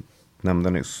 som vi nämnde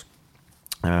nyss.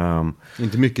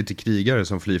 Inte mycket till krigare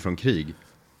som flyr från krig.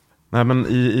 Nej, men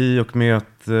i och med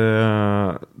att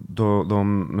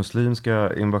de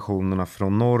muslimska invasionerna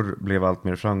från norr blev allt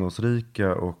mer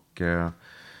framgångsrika och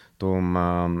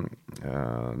de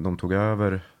tog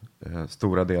över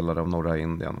stora delar av norra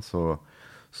Indien, så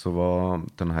var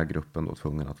den här gruppen då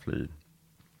tvungen att fly.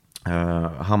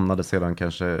 Hamnade sedan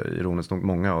kanske ironiskt nog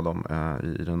många av dem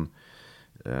i den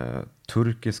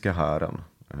turkiska hären.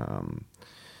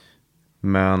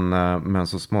 Men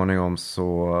så småningom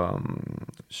så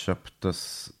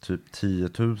köptes typ 10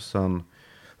 000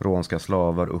 romska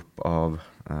slavar upp av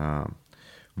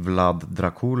Vlad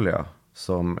Dracula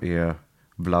som är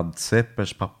Vlad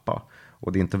Tzepers pappa.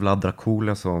 Och det är inte Vlad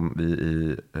Dracula som vi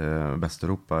i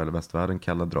Västeuropa eller västvärlden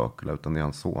kallar Dracula, utan det är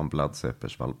hans son Vlad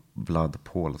Tzepers, Vlad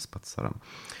Pålspetsaren.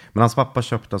 Men hans pappa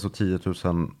köpte alltså 10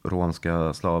 000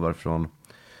 romska slavar från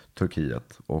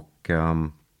Turkiet. Och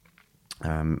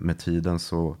med tiden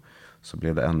så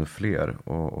blev det ännu fler.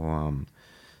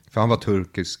 För han var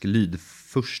turkisk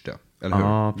lydfurste, eller hur?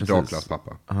 Ja, precis. Draculas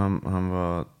pappa. Han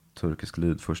var turkisk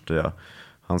lydfurste, ja.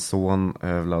 Hans son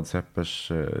Vlad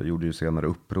Tzepers gjorde ju senare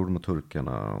uppror mot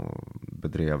turkarna och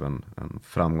bedrev en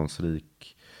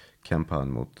framgångsrik kampanj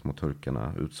mot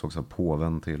turkarna. Utsågs av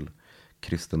påven till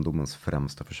kristendomens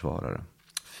främsta försvarare.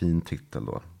 Fin titel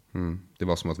då. Det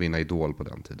var som att vinna Idol på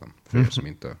den tiden, för er som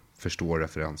inte förstår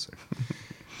referenser.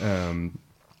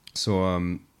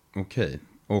 Okej.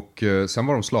 Och sen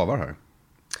var de slavar här.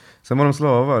 Sen var de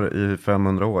slavar i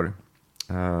 500 år.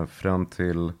 Fram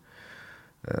till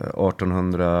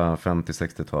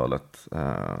 1850-60-talet.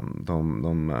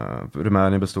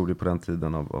 Rumänien bestod ju på den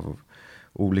tiden av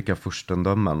olika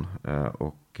furstendömen.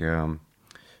 Och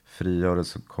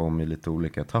frigörelse kom i lite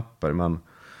olika etapper. Men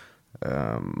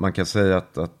man kan säga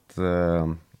att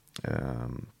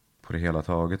på det hela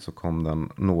taget så kom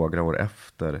den några år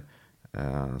efter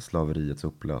slaveriets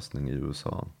upplösning i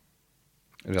USA.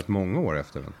 Rätt många år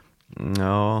efter den.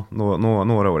 Ja,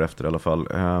 några år efter i alla fall.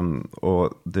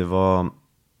 Och det var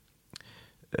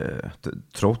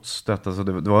trots detta så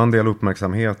det var en del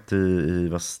uppmärksamhet i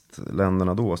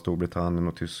västländerna då, Storbritannien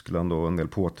och Tyskland, och en del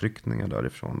påtryckningar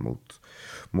därifrån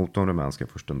mot de rumänska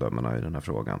furstendömena i den här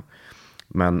frågan.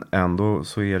 Men ändå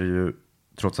så är det ju,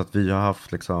 trots att vi har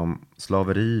haft liksom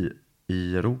slaveri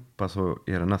i Europa, så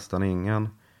är det nästan ingen,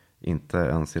 inte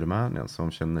ens i Rumänien,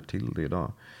 som känner till det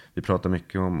idag. Vi pratar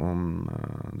mycket om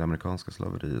det amerikanska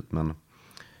slaveriet,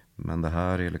 men det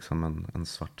här är liksom en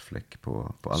svart fläck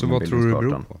på allmänbildningskartan. Så vad tror du det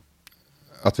beror på?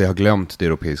 Att vi har glömt det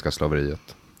europeiska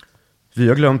slaveriet? Vi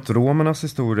har glömt romernas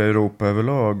historia i Europa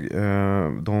överlag.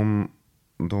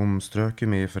 De strök ju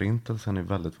med i förintelsen i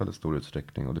väldigt, väldigt stor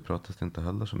utsträckning, och det pratas det inte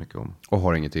heller så mycket om. Och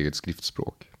har inget eget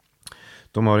skriftspråk?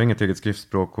 De har inget eget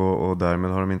skriftspråk och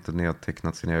därmed har de inte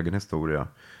nedtecknat sin egen historia.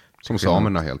 Som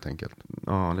samerna helt enkelt?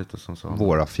 Ja, lite som samerna.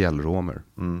 Våra fjällromer.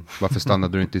 Varför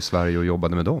stannade du inte i Sverige och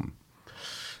jobbade med dem?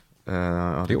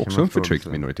 Det är också en förtryckt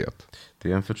minoritet.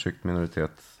 Det är en förtryckt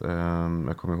minoritet.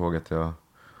 Jag kommer ihåg att jag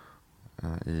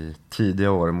i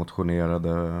tidiga år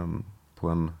motionerade på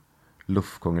en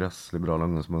LUF-kongress, Liberala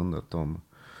ungdomsförbundet, om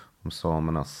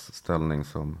samernas ställning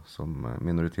som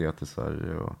minoritet i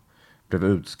Sverige, och blev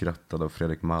utskrattad av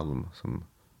Fredrik Malm som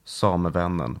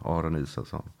samevännen Aron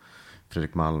Isaksson.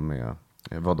 Fredrik Malm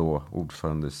var då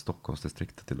ordförande i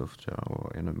Stockholmsdistriktet i LUF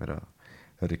och är numera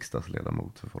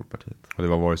riksdagsledamot för Folkpartiet. Och det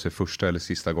var vare sig första eller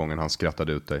sista gången han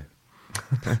skrattade ut dig?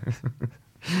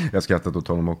 Jag skrattade åt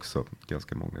honom också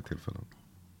ganska många tillfällen.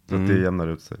 Så att det jämnar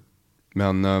ut sig.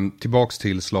 Men tillbaks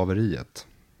till slaveriet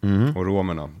och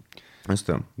romerna. Just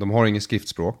det. De har inget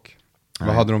skriftspråk. Nej.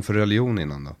 Vad hade de för religion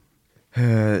innan då?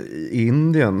 I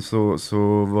Indien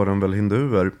så var de väl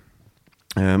hinduer.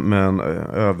 Men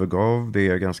övergav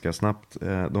det ganska snabbt.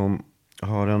 De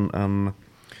har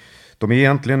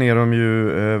egentligen är de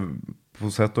ju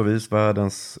på sätt och vis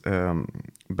världens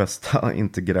bästa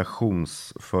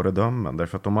integrationsföredömen.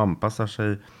 Därför att de anpassar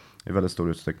sig i väldigt stor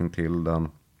utsträckning till den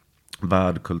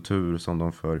värdkultur som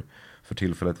de för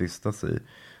tillfället vistas i.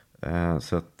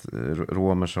 Så att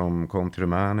romer som kom till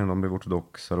Rumänien, de blev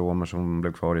ortodoxa. Romer som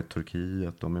blev kvar i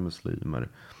Turkiet, de är muslimer.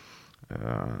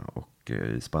 Och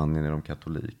i Spanien är de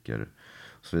katoliker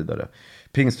och så vidare.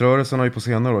 Pingströrelsen har ju på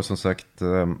senare år som sagt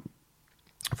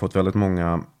fått väldigt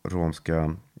många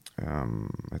romska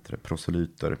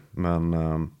proselyter.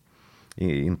 Men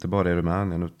inte bara i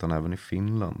Rumänien utan även i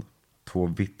Finland. 2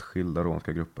 vitt skilda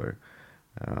romska grupper.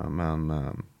 Men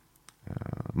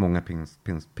många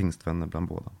pingstvänner bland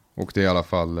båda. Och det är i alla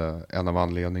fall en av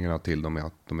anledningarna till dem är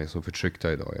att de är så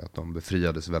förtryckta idag. Är att de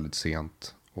befriades väldigt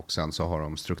sent. Och sen så har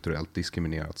de strukturellt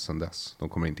diskriminerats sedan dess. De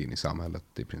kommer inte in i samhället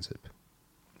i princip.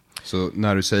 Så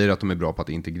när du säger att de är bra på att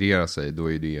integrera sig,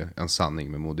 då är det en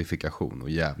sanning med modifikation, och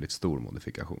jävligt stor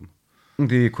modifikation.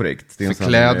 Det är korrekt. Det är för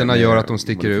kläderna gör att de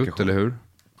sticker ut, eller hur?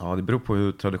 Ja, det beror på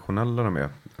hur traditionella de är.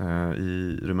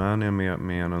 I Rumänien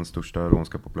med den största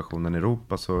romska populationen i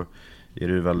Europa så är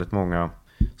det ju väldigt många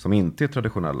som inte är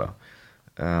traditionella.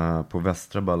 På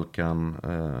västra Balkan,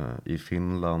 i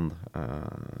Finland,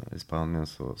 i Spanien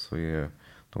så är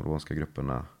de romska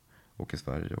grupperna, och i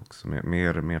Sverige också,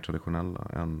 mer traditionella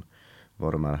än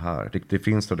vad de är här. Det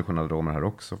finns traditionella romer här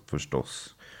också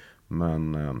förstås,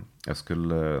 men jag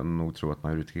skulle nog tro att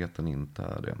majoriteten inte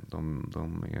är det.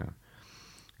 De är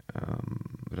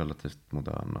relativt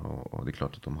moderna. Och det är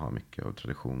klart att de har mycket av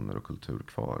traditioner och kultur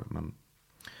kvar. Men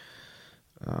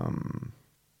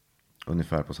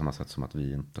ungefär på samma sätt som att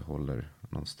vi inte håller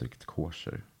någon strikt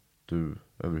kosher. Du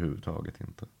överhuvudtaget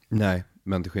inte. Nej,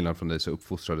 men till skillnad från dig så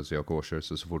uppfostrades jag kosher.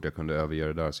 Så fort jag kunde överge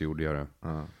det där så gjorde jag det.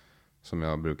 Som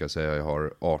jag brukar säga, jag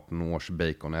har 18 års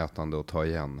baconätande att ta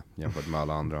igen jämfört med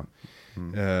alla andra.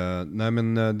 Nej,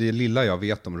 men det lilla jag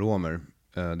vet om romer,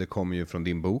 det kommer ju från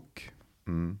din bok.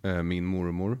 Min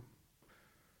mormor.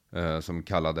 Som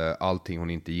kallade allting hon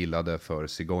inte gillade för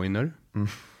zigeuner.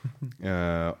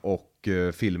 Och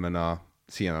filmerna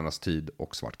Zigenarnas tid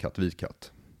och Svart katt, vit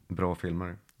katt. Bra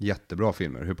filmer. Jättebra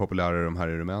filmer. Hur populära är de här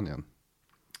i Rumänien?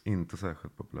 Inte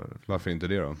särskilt populära. Varför inte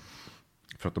det då?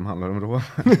 För att de handlar om romer.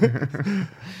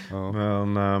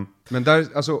 Ja. Men där,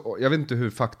 alltså, jag vet inte hur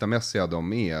faktamässiga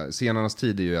de är. Zigenarnas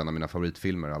tid är ju en av mina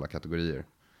favoritfilmer i alla kategorier.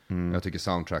 Jag tycker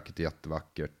soundtracket är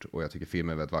jättevackert och jag tycker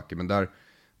filmen är väldigt vacker. Men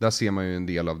där ser man ju en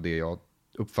del av det jag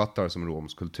uppfattar som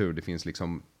romsk kultur. Det finns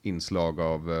liksom inslag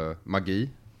av magi.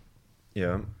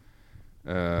 Ja.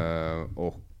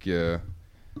 Och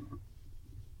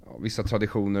vissa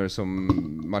traditioner som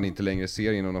man inte längre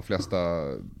ser inom de flesta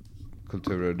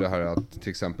kulturer. Det här att till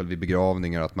exempel vid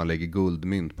begravningar att man lägger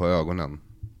guldmynt på ögonen.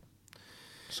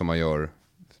 Som man gör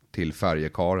till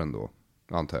färjekaren då,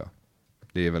 antar jag.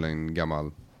 Det är väl en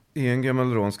gammal... Det är en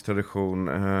gammal romsk tradition.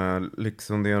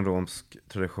 Liksom det är en romsk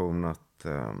tradition att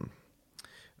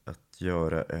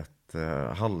göra ett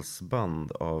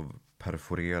halsband av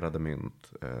perforerade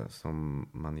mynt som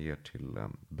man ger till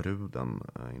bruden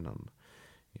innan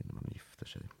man gifter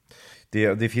sig.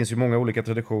 Det finns ju många olika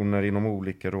traditioner inom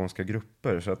olika romska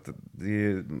grupper. Så att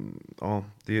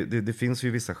det finns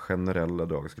ju vissa generella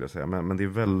drag skulle jag säga. Men det är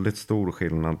väldigt stor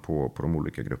skillnad på de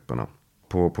olika grupperna.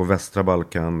 På västra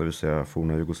Balkan, det vill säga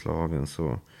forna Jugoslavien,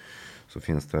 så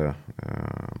finns det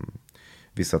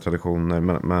vissa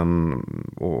traditioner.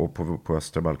 Och på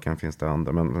östra Balkan finns det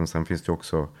andra. Men sen finns det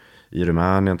också i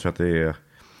Rumänien, tror jag att det är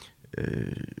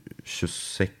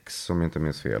 26, om jag inte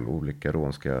minns fel, olika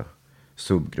romska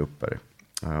subgrupper.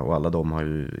 Och alla de har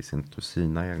ju i sin tur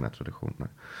sina egna traditioner.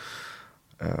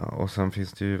 Och sen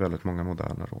finns det ju väldigt många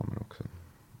moderna romer också.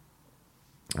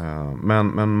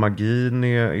 Men magin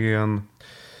är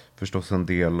förstås en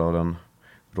del av den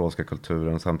romska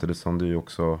kulturen. Samtidigt som det är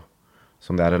också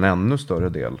som det är en ännu större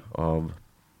del av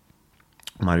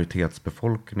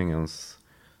majoritetsbefolkningens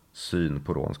syn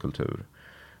på romsk kultur.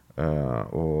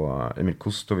 Och Emil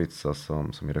Kusturica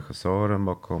som är regissören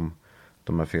bakom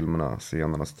de här filmerna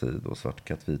Zigenarnas tid och Svart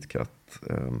katt, vit katt.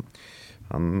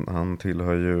 Han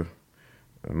tillhör ju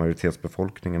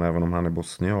majoritetsbefolkningen även om han är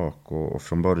bosniak och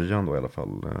från början då i alla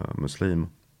fall muslim.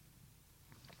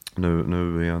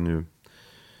 Nu är han ju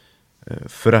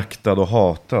föraktad och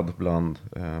hatad bland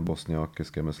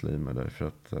bosniakiska muslimer därför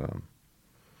att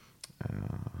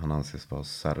han anses vara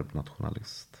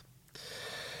serbnationalist.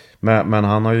 Men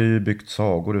han har ju byggt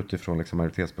sagor utifrån liksom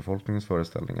majoritetsbefolkningens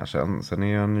föreställningar. Sen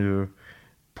är han ju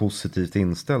positivt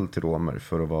inställd till romer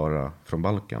för att vara från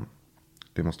Balkan.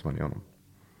 Det måste man göra.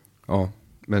 Ja,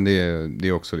 men det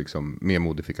är också liksom med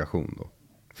modifikation då.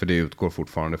 För det utgår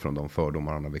fortfarande från de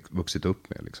fördomar han har vuxit upp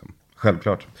med liksom.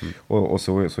 Självklart. Och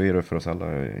så är det för oss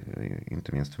alla,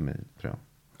 inte minst för mig, tror jag.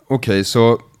 Okej,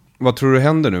 så vad tror du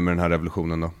händer nu med den här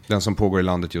revolutionen då? Den som pågår i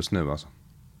landet just nu alltså.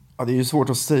 Ja, det är ju svårt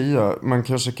att säga. Man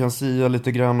kanske kan säga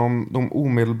lite grann om de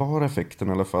omedelbara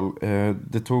effekterna i alla fall.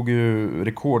 Det tog ju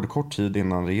rekordkort tid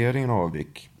innan regeringen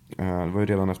avgick. Det var ju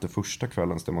redan efter första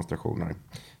kvällens demonstrationer.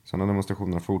 Sen har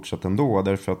demonstrationerna fortsatt ändå.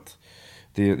 Därför att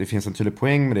det finns en tydlig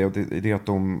poäng med det. Och det är att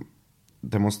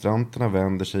demonstranterna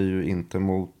vänder sig ju inte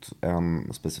mot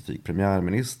en specifik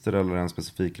premiärminister eller en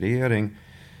specifik regering.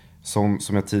 Som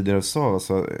jag tidigare sa,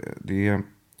 så det är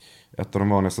ett av de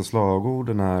vanligaste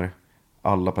slagorden är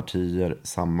alla partier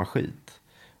samma skit.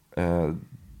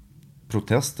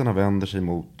 Protesterna vänder sig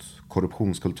mot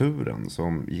korruptionskulturen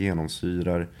som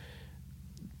genomsyrar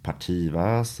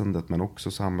partiväsendet men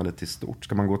också samhället i stort.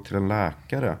 Ska man gå till en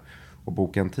läkare och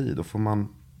boka en tid, då får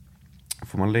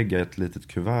man lägga ett litet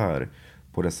kuvert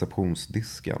på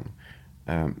receptionsdisken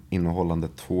innehållande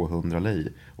 200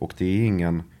 lei. Och det är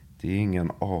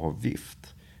ingen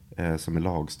avgift som är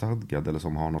lagstadgad eller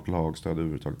som har något lagstöd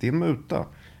överhuvudtaget. Det är en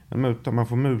muta. Man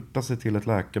får muta sig till ett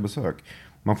läkarbesök.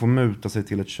 Man får muta sig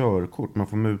till ett körkort. Man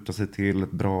får muta sig till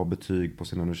ett bra betyg på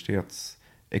sin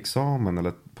universitetsexamen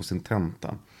eller på sin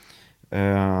tenta.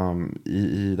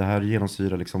 I det här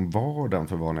genomsyrar liksom vardagen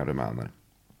för vanliga rumäner.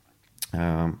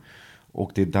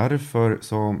 Och det är därför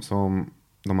som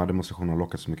de här demonstrationerna har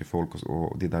lockat så mycket folk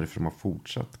och det är därför de har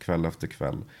fortsatt kväll efter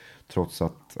kväll. Trots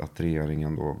att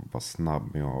regeringen då var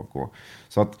snabb med att avgå.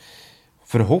 Så att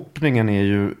förhoppningen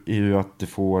är ju att det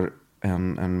får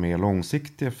en mer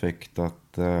långsiktig effekt.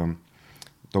 Att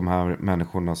de här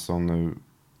människorna som nu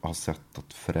har sett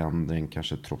att förändring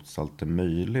kanske trots allt är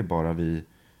möjlig. Bara vi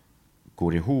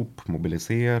går ihop,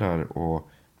 mobiliserar och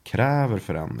kräver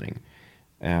förändring.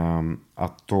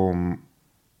 Att de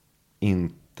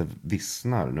inte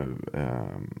vissnar nu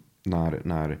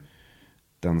när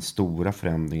den stora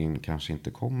förändringen kanske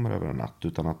inte kommer över en natt.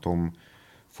 Utan att de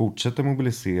fortsätter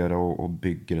mobilisera och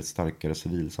bygger ett starkare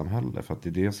civilsamhälle. För att det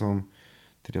är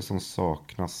det som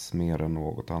saknas mer än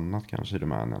något annat kanske i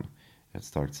Rumänien. Ett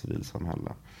starkt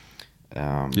civilsamhälle.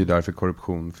 Det är därför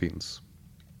korruption finns.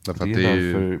 Det är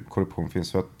därför korruption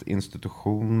finns. För att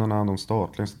institutionerna, de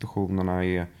statliga institutionerna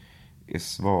är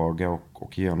svaga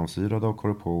och genomsyrade av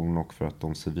korruption. Och för att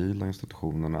de civila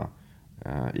institutionerna,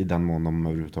 i den mån de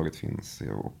överhuvudtaget finns,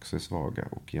 är också svaga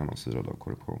och genomsyrade av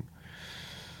korruption.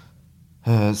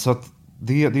 Så att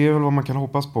det är väl vad man kan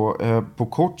hoppas på. På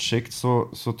kort sikt så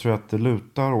tror jag att det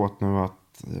lutar åt nu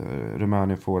att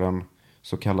Rumänien får en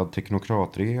så kallad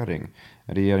teknokratregering.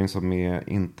 En regering som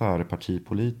inte är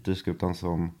partipolitisk utan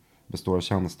som består av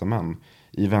tjänstemän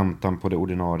i väntan på det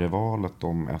ordinarie valet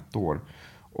om 1 år.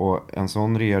 Och en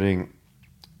sån regering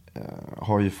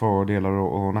har ju fördelar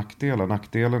och nackdelar.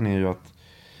 Nackdelen är ju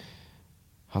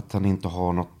att han inte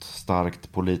har något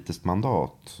starkt politiskt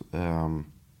mandat.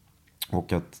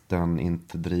 Och att den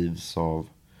inte drivs av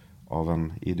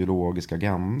en ideologisk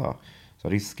agenda. Så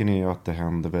risken är ju att det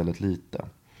händer väldigt lite.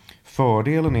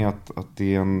 Fördelen är att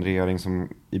det är en regering som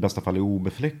i bästa fall är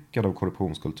obefläckad av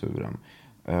korruptionskulturen.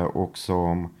 Och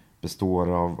som består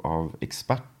av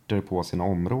experter på sina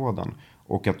områden.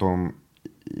 Och att de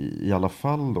i alla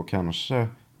fall då kanske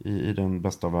i den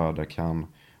bästa av världar kan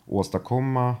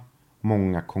åstadkomma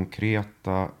många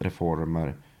konkreta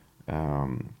reformer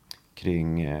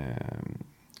kring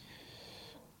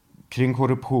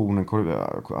korruptionen,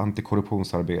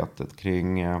 antikorruptionsarbetet,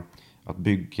 kring att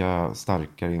bygga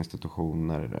starkare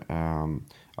institutioner,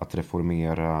 att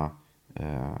reformera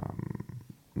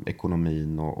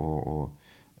ekonomin och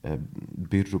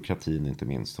byråkratin inte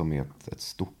minst, som är ett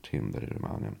stort hinder i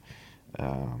Rumänien.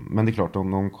 Men det är klart,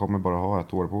 de kommer bara ha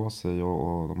 1 år på sig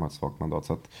och de har ett svagt mandat.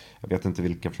 Så att jag vet inte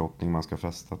vilka förhoppningar man ska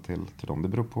fästa till dem. Det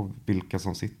beror på vilka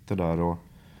som sitter där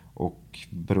och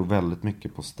beror väldigt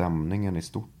mycket på stämningen i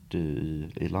stort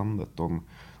i landet. Om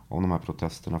de här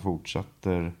protesterna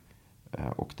fortsätter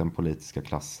och den politiska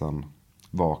klassen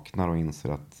vaknar och inser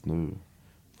att nu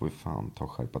får vi fan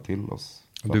skärpa till oss.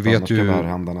 För du vet ska det här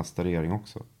hända nästa regering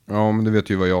också. Ja, men du vet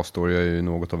ju vad jag står. Jag är ju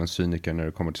något av en cyniker när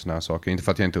det kommer till såna här saker. Inte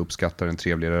för att jag inte uppskattar en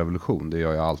trevlig revolution, det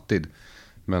gör jag alltid.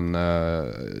 Men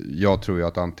jag tror ju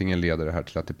att antingen leder det här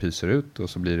till att det pyser ut och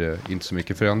så blir det inte så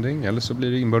mycket förändring, eller så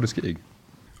blir det inbördeskrig.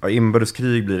 Ja,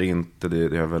 inbördeskrig blir det inte,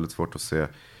 det är väldigt svårt att se.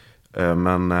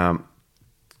 Men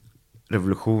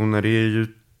revolutioner är ju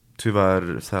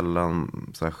tyvärr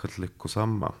sällan särskilt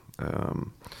lyckosamma.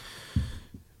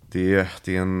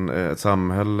 Ett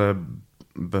samhälle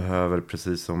behöver,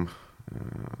 precis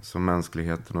som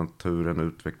mänskligheten och naturen,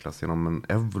 utvecklas genom en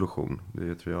evolution.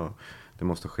 Det tror jag. Det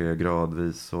måste ske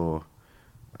gradvis och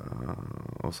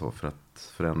så för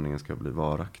att förändringen ska bli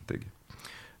varaktig.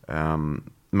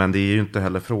 Men det är ju inte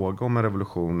heller fråga om en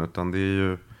revolution, utan det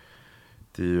är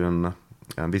ju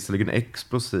en visserligen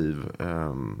explosiv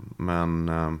men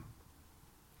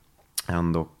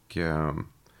ändå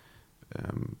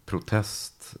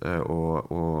protest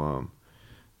och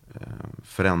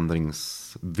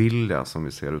förändringsvilja som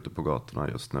vi ser ute på gatorna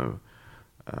just nu.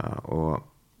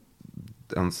 Och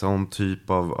en sån typ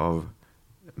av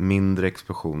mindre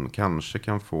explosion kanske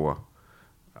kan få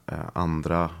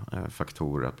andra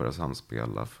faktorer att börja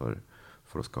samspela för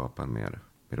att skapa en mer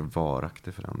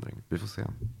varaktig förändring. Vi får se.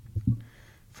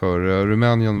 För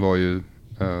Rumänien var ju,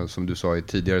 som du sa i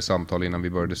tidigare samtal innan vi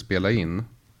började spela in,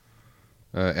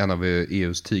 en av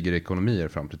EUs tigerekonomier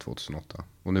fram till 2008.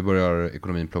 Och nu börjar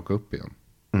ekonomin plocka upp igen.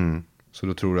 Mm. Så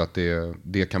då tror du att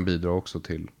det kan bidra också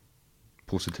till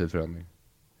positiv förändring?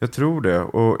 Jag tror det.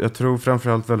 Och jag tror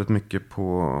framförallt väldigt mycket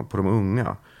på de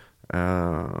unga.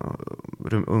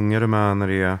 Unga rumäner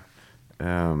är,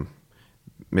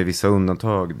 med vissa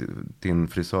undantag, din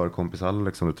frisörkompis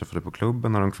Alex som du träffade på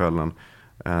klubben här om kvällen,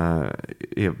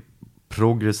 är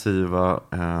progressiva,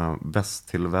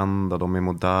 västtillvända, de är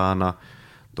moderna,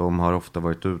 de har ofta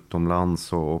varit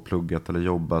utomlands och pluggat eller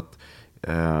jobbat,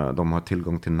 de har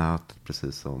tillgång till nätet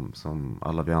precis som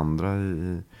alla vi andra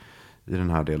i den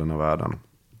här delen av världen.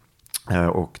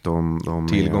 Och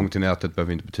Tillgång till nätet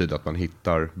behöver inte betyda att man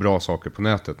hittar bra saker på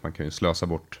nätet. Man kan ju slösa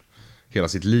bort hela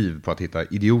sitt liv på att hitta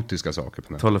idiotiska saker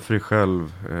på nätet. Tala för dig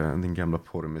själv, din gamla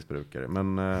porrmissbrukare.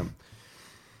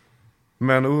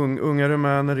 Men unga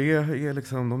rumäner är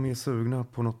liksom, de är sugna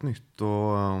på något nytt.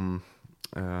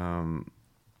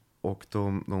 Och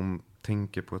de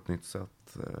tänker på ett nytt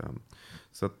sätt.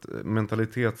 Så att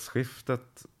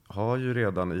mentalitetsskiftet har ju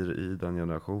redan i den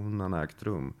generationen ägt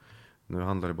rum. Nu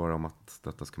handlar det bara om att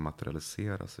detta ska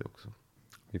materialisera sig också.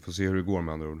 Vi får se hur det går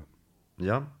med andra ord.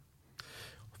 Ja.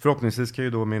 Förhoppningsvis kan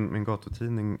ju då min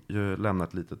gatutidning ju lämna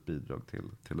ett litet bidrag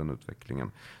till den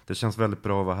utvecklingen. Det känns väldigt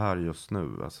bra att vara här just nu.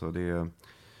 Alltså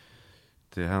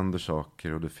det händer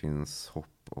saker och det finns hopp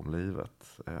om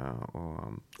livet.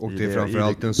 Och det är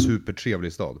framförallt en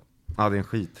supertrevlig stad. Ja, det är en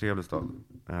skittrevlig stad.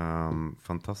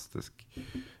 Fantastisk.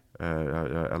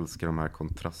 Jag älskar de här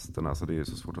kontrasterna. Alltså det är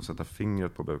så svårt att sätta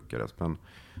fingret på Bukarest. Men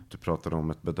du pratade om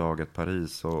ett bedagat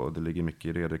Paris och det ligger mycket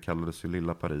i det. Det kallades ju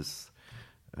Lilla Paris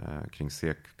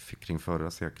kring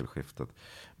förra sekelskiftet.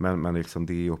 Men liksom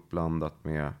det är uppblandat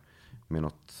med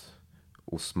något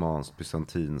osmanskt,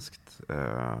 bysantinskt.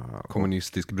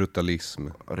 Kommunistisk brutalism.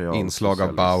 Inslag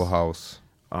av Bauhaus.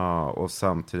 Ja, och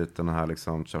samtidigt den här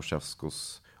liksom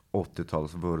Ceausescus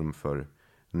 80-talsvurm för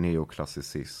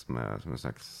neoklassicism som en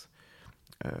slags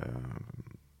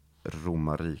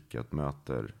romarriket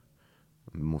möter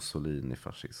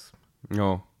Mussolini-fascism.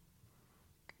 Ja,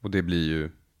 och det blir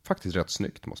ju faktiskt rätt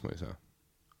snyggt måste man ju säga.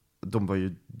 De var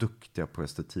ju duktiga på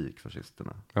estetik,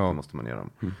 fascisterna. Ja. Det måste man ge dem.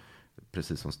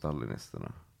 Precis som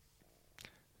stalinisterna.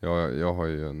 Ja, jag har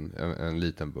ju en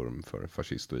liten burm för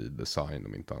fascistoid design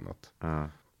om inte annat.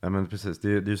 Ja, men precis.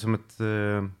 Det är ju som ett...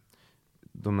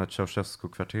 de här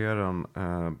Ceausescu-kvarteren,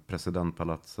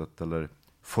 presidentpalatset eller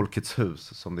Folkets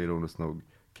hus som det ironiskt nog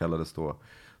kallades då,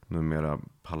 numera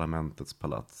parlamentets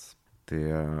palats.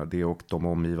 Det och de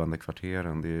omgivande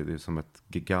kvarteren, det är som ett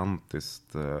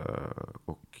gigantiskt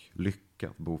och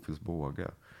lyckat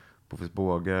Bofill-Båge.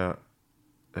 Bofill-Båge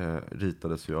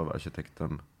ritades ju av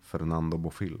arkitekten Fernando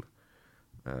Bofill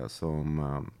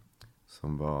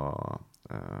som var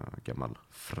gammal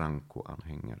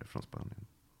Franco-anhängare från Spanien.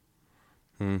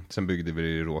 Sen byggde vi det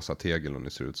i rosa tegel och det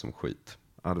ser ut som skit.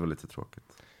 Ja, det var lite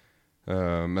tråkigt.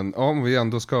 Men om vi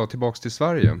ändå ska tillbaka till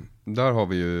Sverige. Där har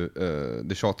vi ju,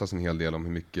 det tjatas en hel del om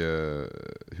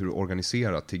hur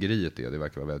organiserat tiggeriet är. Det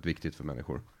verkar vara väldigt viktigt för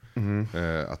människor.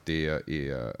 Att det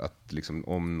är, att liksom,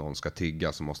 om någon ska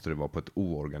tigga så måste det vara på ett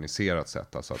oorganiserat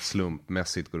sätt. Alltså att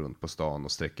slumpmässigt gå runt på stan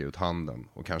och sträcka ut handen.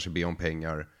 Och kanske be om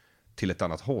pengar till ett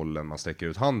annat håll än man sträcker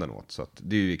ut handen åt. Så att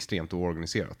det är ju extremt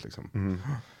oorganiserat liksom.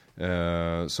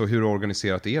 Så hur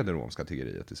organiserat är det romska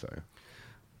tiggeriet i Sverige?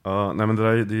 Ja, nej men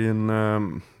det är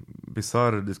en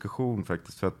bizarr diskussion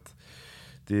faktiskt. För att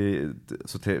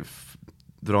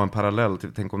dra en parallell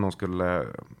till, tänk om någon skulle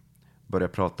börja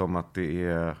prata om att det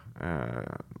är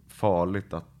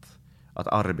farligt att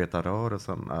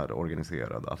arbetarrörelsen är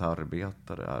organiserad, att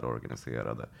arbetare är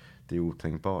organiserade. Det är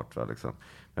otänkbart, va, liksom.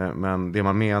 Men det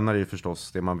man menar är ju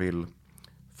förstås det man vill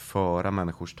föra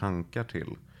människors tankar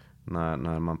till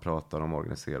när man pratar om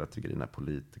organiserat tiggeri, när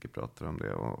politiker pratar om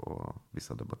det och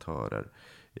vissa debattörer,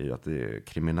 är ju att det är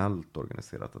kriminellt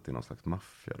organiserat, att det är någon slags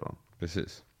maffia då.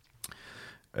 Precis.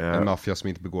 En maffia som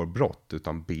inte begår brott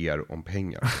utan ber om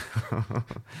pengar.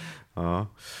 Ja.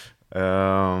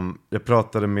 Jag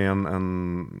pratade med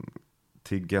en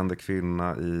tiggande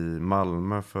kvinna i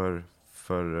Malmö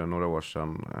för några år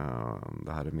sedan.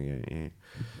 Det här är med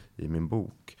i min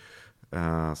bok.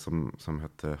 Som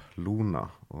hette Luna.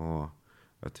 Och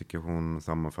jag tycker hon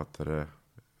sammanfattar det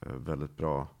väldigt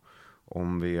bra.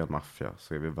 Om vi är en maffia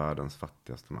så är vi världens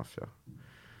fattigaste maffia.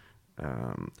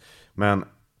 Men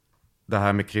det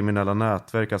här med kriminella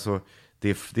nätverk, alltså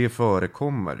det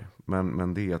förekommer,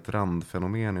 men det är ett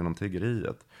randfenomen inom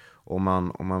tiggeriet. Om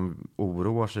man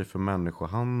oroar sig för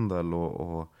människohandel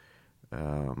och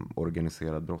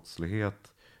organiserad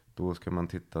brottslighet, då ska man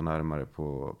titta närmare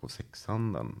på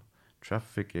sexhandeln.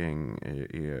 Trafficking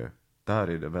där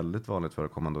är det väldigt vanligt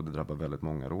förekommande och det drabbar väldigt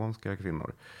många romska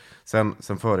kvinnor.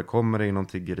 Sen förekommer det inom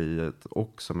tiggeriet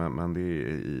också, men det är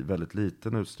i väldigt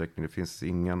liten utsträckning. Det finns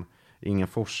ingen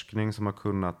forskning som har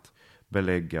kunnat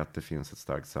belägga att det finns ett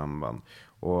starkt samband.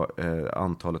 Och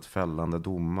antalet fällande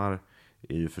domar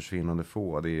är ju försvinnande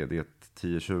få. Det är ett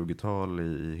 10-20-tal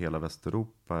i hela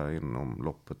Västeuropa inom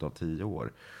loppet av 10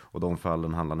 år. Och de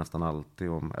fallen handlar nästan alltid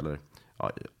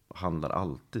handlar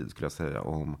alltid skulle jag säga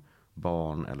om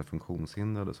barn eller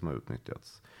funktionshindrade som har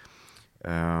utnyttjats.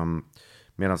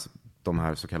 Medan de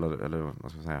här så kallade, eller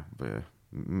vad ska jag säga,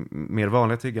 mer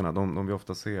vanliga tiggarna, de vi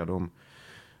ofta ser,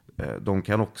 de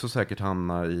kan också säkert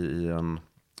hamna i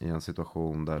en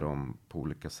situation där de på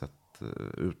olika sätt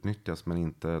utnyttjas, men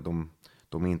inte,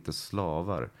 de är inte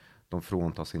slavar. De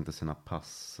fråntas inte sina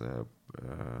pass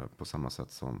på samma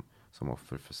sätt som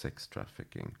offer för sex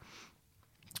trafficking.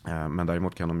 Men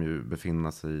däremot kan de ju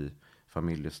befinna sig i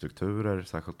familjestrukturer,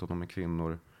 särskilt om de är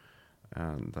kvinnor,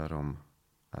 där de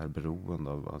är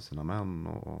beroende av sina män.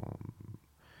 Och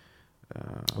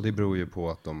det beror ju på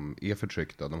att de är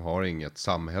förtryckta. De har inget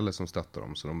samhälle som stöttar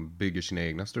dem, så de bygger sina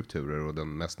egna strukturer, och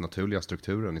den mest naturliga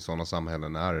strukturen i sådana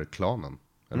samhällen är klanen.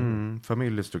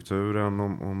 Familjestrukturen,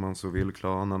 om man så vill,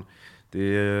 klanen.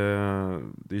 Det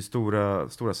är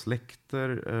stora släkter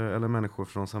eller människor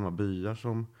från samma byar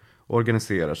som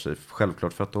organiserar sig.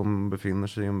 Självklart för att de befinner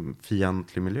sig i en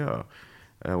fientlig miljö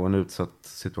och en utsatt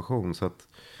situation. Så att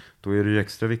då är det ju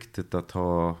extra viktigt att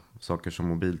ha saker som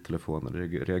mobiltelefoner. Det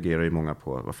reagerar ju många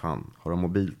på. Vad fan, har de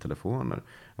mobiltelefoner?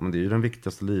 Ja, men det är ju den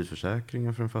viktigaste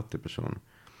livförsäkringen för en fattig person.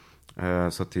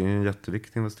 Så att det är en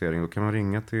jätteviktig investering. Då kan man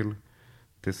ringa till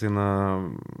sina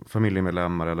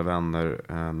familjemedlemmar eller vänner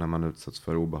när man utsätts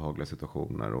för obehagliga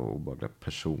situationer och obehagliga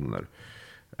personer.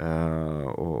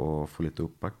 Och få lite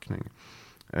uppbackning.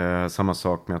 Samma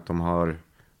sak med att de har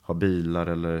bilar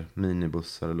eller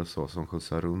minibussar eller så som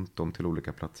skjutsar runt dem till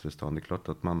olika platser i stan. Det är klart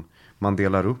att man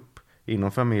delar upp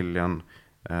inom familjen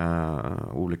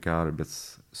olika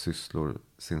arbetssysslor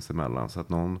sinsemellan. Så att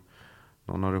någon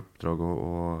har uppdrag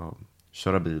att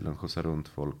köra bilen, skjutsa runt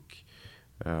folk.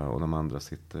 Och de andra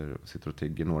sitter och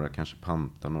tigger. Några kanske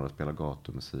pantar, några spelar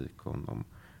gatumusik om de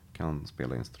kan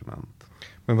spela instrument.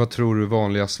 Men vad tror du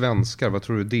vanliga svenskar, vad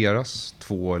tror du deras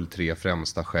 2 eller 3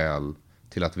 främsta skäl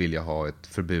till att vilja ha ett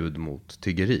förbud mot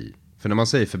tiggeri? För när man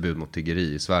säger förbud mot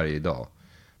tiggeri i Sverige idag,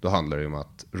 då handlar det om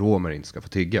att romer inte ska få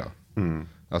tigga.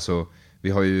 Alltså, vi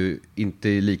har ju inte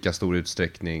i lika stor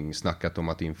utsträckning snackat om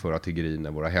att införa tiggeri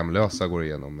när våra hemlösa går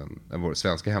igenom våra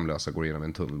svenska hemlösa går igenom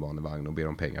en tunnelbanevagn och ber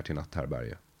om pengar till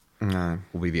natthärbärge. Nej.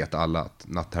 Och vi vet alla att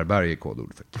natthärbärge är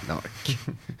kodord för knark.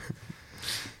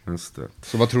 Just det.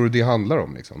 Så vad tror du det handlar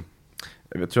om liksom?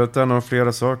 Jag tror att det handlar om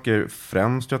flera saker.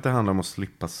 Främst tror jag att det handlar om att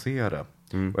slippa se det.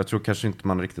 Och jag tror kanske inte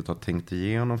man riktigt har tänkt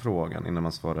igenom frågan innan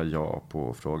man svarar ja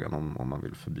på frågan om man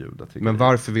vill förbjuda tiggeri. Men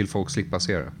varför vill folk slippa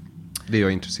se det? Det är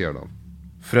jag intresserad av.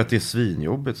 För att det är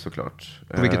svinjobbigt såklart.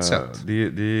 På vilket sätt?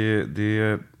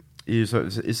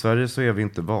 I Sverige så är vi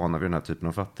inte vana vid den här typen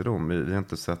av fattigdom. Vi har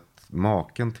inte sett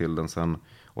maken till den sedan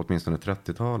åtminstone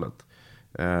 30-talet.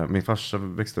 Min farsa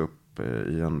växte upp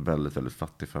i en väldigt, väldigt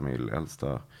fattig familj.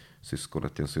 Äldsta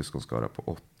syskonet i en syskonskara på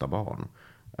 8 barn.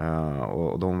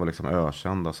 Och de var liksom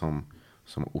ökända som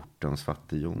ortens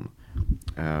fattighjon.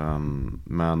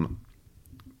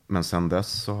 Men sen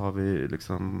dess så har vi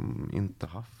liksom inte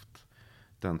haft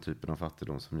den typen av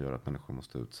fattigdom som gör att människor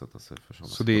måste utsätta sig för sådana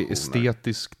Så det är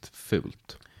estetiskt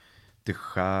fult? Det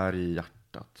skär i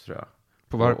hjärtat, tror jag.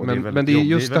 Men det är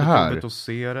just det här. Det är väldigt jobbigt att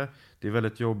se det. Det är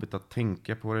väldigt jobbigt att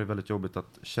tänka på det. Det är väldigt jobbigt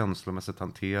att känslomässigt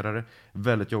hantera det.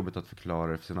 Väldigt jobbigt att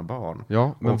förklara det för sina barn.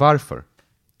 Ja, men varför?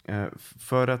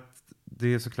 För att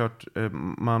det är såklart,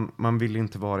 man vill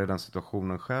inte vara i den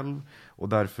situationen själv. Och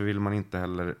därför vill man inte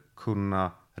heller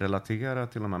kunna relatera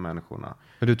till de här människorna.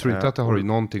 Men du tror inte att det har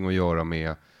någonting att göra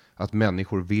med att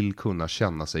människor vill kunna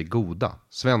känna sig goda?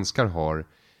 Svenskar har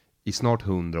i snart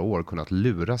 100 år kunnat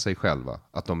lura sig själva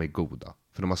att de är goda.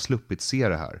 För de har sluppit se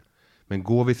det här. Men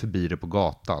går vi förbi det på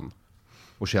gatan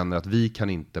och känner att vi kan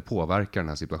inte påverka den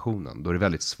här situationen, då är det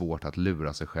väldigt svårt att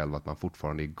lura sig själv att man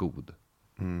fortfarande är god.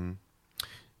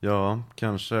 Ja,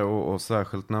 kanske. Och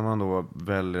särskilt när man då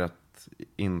väljer att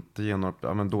inte ge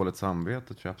något dåligt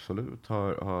samvete, tror jag absolut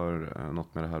har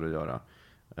något med det här att göra.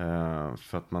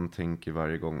 För att man tänker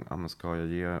varje gång, ska jag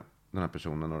ge den här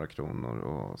personen några kronor?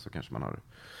 Och så kanske man har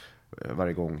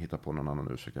varje gång hittat på någon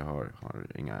annan ursäkt. Jag har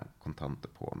inga kontanter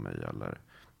på mig, eller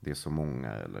det är så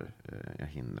många, eller jag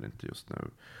hinner inte just nu.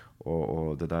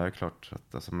 Och det där är klart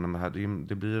att alltså, men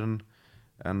det blir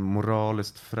en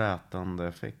moraliskt frätande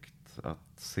effekt att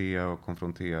se och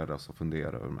konfronteras och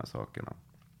fundera över de här sakerna.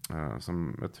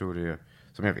 Som jag tror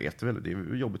som jag vet, det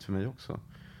är jobbigt för mig också.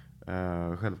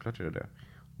 Självklart är det.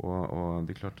 Och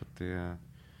det är klart att det är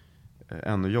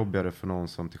ännu jobbigare för någon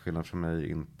som till skillnad från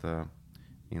mig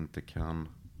inte kan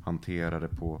hantera det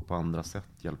på andra sätt,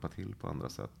 hjälpa till på andra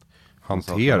sätt.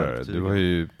 Hantera det? Du har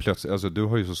ju plötsligt, alltså du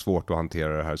har ju så svårt att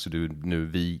hantera det här så du nu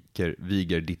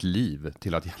viger ditt liv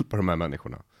till att hjälpa de här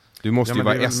människorna. Du måste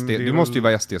ju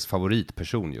vara SDs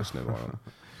favoritperson just nu.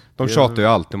 De tjatar ju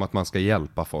alltid om att man ska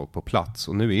hjälpa folk på plats,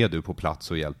 och nu är du på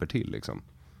plats och hjälper till liksom.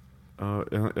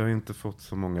 Jag har inte fått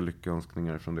så många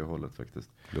lyckönskningar från det hållet faktiskt.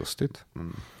 Lustigt.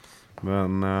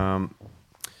 Men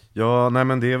Ja, nej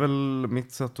men det är väl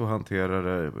mitt sätt att hantera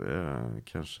det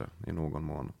kanske i någon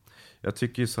mån. Jag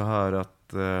tycker ju så här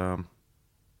att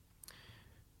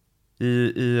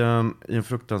i en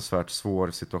fruktansvärt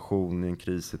svår situation, i en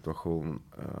krissituation,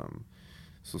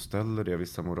 så ställer det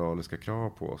vissa moraliska krav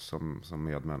på oss som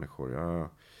medmänniskor. Jag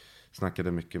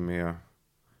snackade mycket med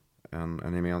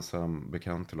en gemensam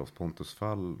bekant till oss, Pontus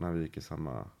Fall, när vi gick i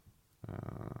samma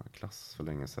klass för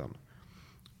länge sedan.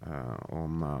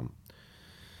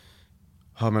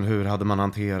 Men hur hade man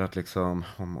hanterat liksom,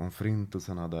 om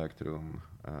förintelsen hade ägt rum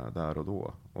där och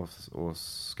då. Och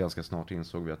ganska snart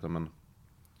insåg vi att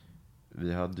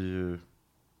vi hade ju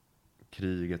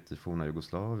kriget i forna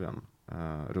Jugoslavien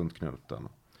runt knuten.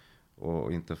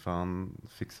 Och inte fan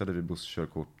fixade vi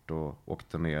busskörkort och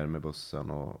åkte ner med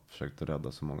bussen och försökte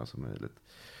rädda så många som möjligt.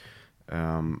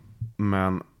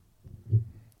 Men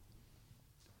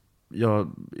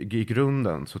i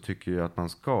grunden så tycker jag att man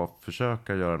ska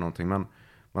försöka göra någonting. Men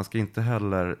man ska inte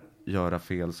heller göra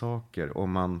fel saker.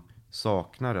 Om man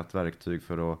saknar ett verktyg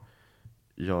för att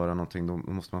göra någonting, då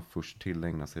måste man först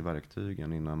tillägna sig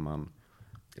verktygen innan man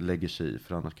lägger sig i.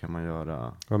 För annars kan man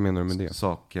göra Vad menar du med det?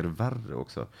 Saker värre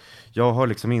också. Jag har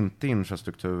liksom inte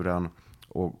infrastrukturen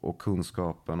och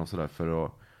kunskapen och sådär för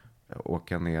att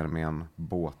åka ner med en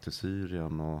båt till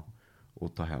Syrien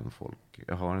och ta hem folk.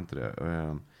 Jag har inte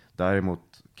det.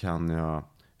 Däremot kan jag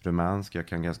rumänska. Jag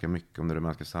kan ganska mycket om det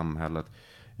rumänska samhället.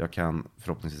 Jag kan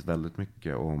förhoppningsvis väldigt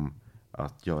mycket om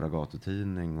att göra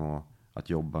gatutidning och att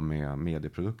jobba med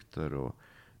medieprodukter och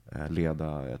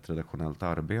leda ett redaktionellt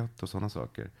arbete och sådana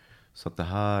saker. Så att det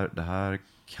här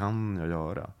kan jag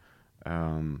göra.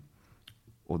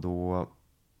 Och då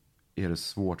är det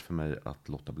svårt för mig att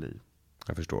låta bli.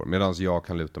 Jag förstår. Medan jag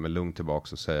kan luta mig lugnt tillbaka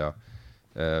och säga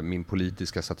min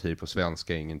politiska satir på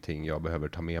svenska är ingenting jag behöver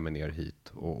ta med mig ner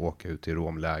hit och åka ut till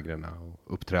romlägren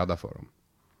och uppträda för dem.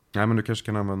 Nej, men du kanske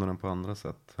kan använda den på andra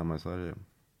sätt hemma i Sverige.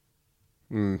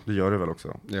 Det gör du väl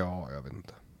också? Ja, jag vet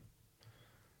inte.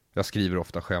 Jag skriver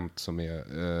ofta skämt som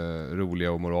är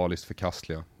roliga och moraliskt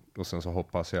förkastliga. Och sen så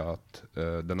hoppas jag att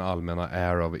den allmänna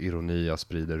air av ironi jag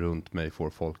sprider runt mig får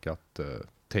folk att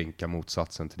tänka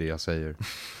motsatsen till det jag säger. Ja,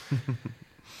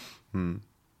 men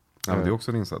det är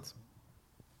också en insats.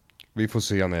 Vi får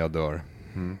se när jag dör.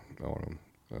 Ja,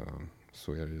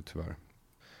 så är det ju tyvärr.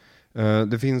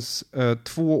 Det finns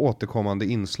 2 återkommande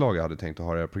inslag jag hade tänkt att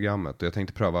ha i det här programmet. Och jag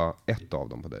tänkte pröva ett av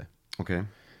dem på dig. Okej.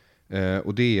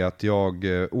 Och det är att jag,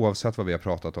 oavsett vad vi har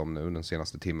pratat om nu den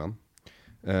senaste timmen,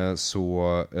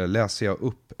 så läser jag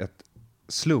upp ett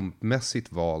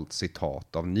slumpmässigt valt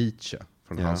citat av Nietzsche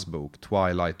från hans bok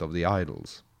Twilight of the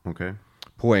Idols. Okej.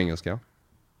 På engelska.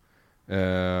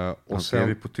 Han skrev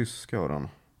ju på tyska, Aron.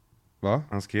 Va?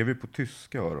 Han skrev ju på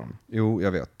tyska, Aron. Jo,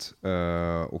 jag vet.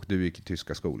 Och du gick i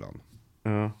tyska skolan.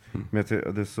 Ja, men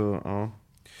det är så, ja.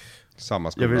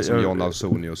 Samma skola som John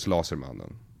Ausonius,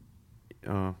 Lasermannen.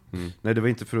 Ja. Nej, det var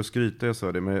inte för att skryta jag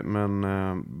sa det. Men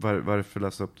varför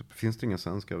läsa upp det? Finns det ingen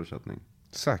svensk översättning?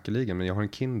 Säkerligen, men jag har en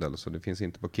Kindle så det finns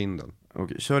inte på Kindle.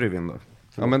 Okej, kör i vind då.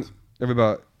 Ja, men jag vill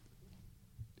bara...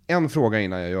 En fråga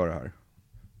innan jag gör det här.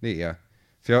 Det är...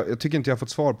 För jag tycker inte jag har fått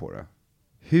svar på det.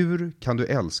 Hur kan du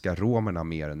älska romerna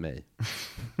mer än mig?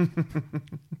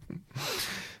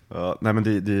 Ja, nej men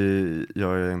det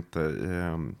jag är inte...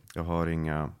 Jag har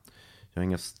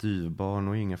inga styvbarn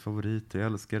och inga favoriter. Jag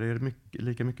älskar er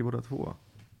lika mycket båda två.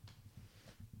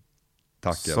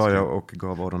 Tack, sa jag och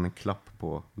gav Aron en klapp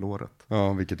på låret.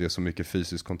 Ja, vilket är så mycket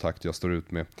fysisk kontakt jag står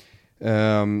ut med.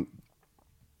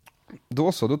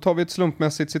 Då tar vi ett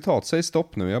slumpmässigt citat. Säg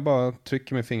stopp nu, jag bara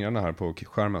trycker med fingrarna här på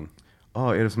skärmen.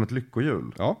 Är det som ett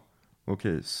lyckohjul? Ja.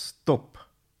 Okej, stopp.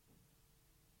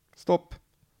 Stopp.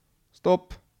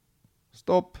 Stopp.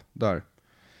 Stopp. Där.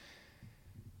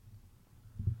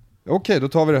 Okej, då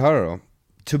tar vi det här då.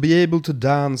 To be able to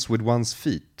dance with one's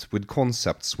feet, with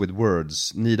concepts, with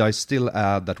words, need I still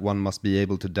add that one must be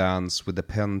able to dance with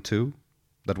the pen too?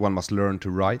 That one must learn to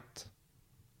write?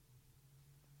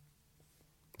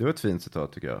 Det var ett fint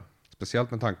citat tycker jag.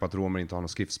 Speciellt med tanke på att romer inte har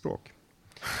något skriftspråk.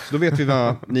 Så då vet vi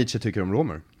vad Nietzsche tycker om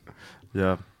romer.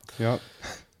 Ja. Ja.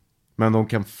 Men de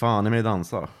kan fan i mig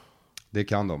dansa. Det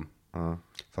kan de. Ja.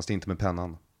 Fast inte med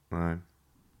pennan. Nej.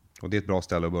 Och det är ett bra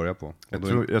ställe att börja på.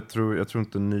 Jag tror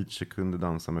inte Nietzsche kunde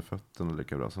dansa med fötterna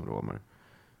lika bra som romer.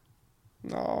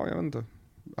 Ja, jag vet inte.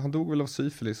 Han dog väl av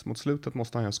syfilis. Mot slutet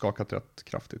måste han ha skakat rätt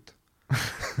kraftigt.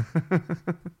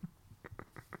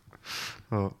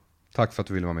 Ja. Tack för att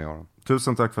du ville vara med, Aron.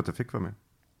 Tusen tack för att jag fick vara med.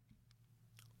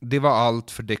 Det var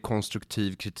allt för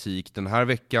dekonstruktiv kritik den här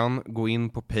veckan. Gå in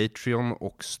på Patreon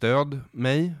och stöd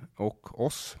mig och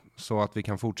oss så att vi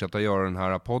kan fortsätta göra den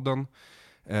här podden.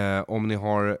 Om ni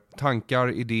har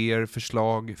tankar, idéer,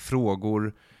 förslag,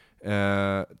 frågor,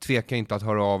 tveka inte att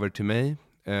höra av er till mig.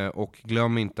 Och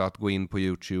glöm inte att gå in på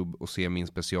YouTube och se min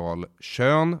special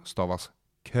Kön, stavas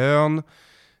Kön,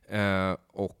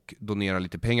 och donera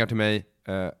lite pengar till mig.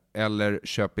 Eller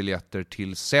köp biljetter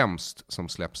till Sämst som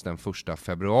släpps den 1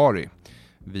 februari.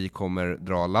 Vi kommer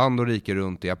dra land och rike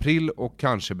runt i april och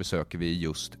kanske besöker vi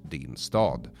just din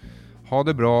stad. Ha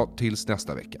det bra tills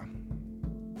nästa vecka.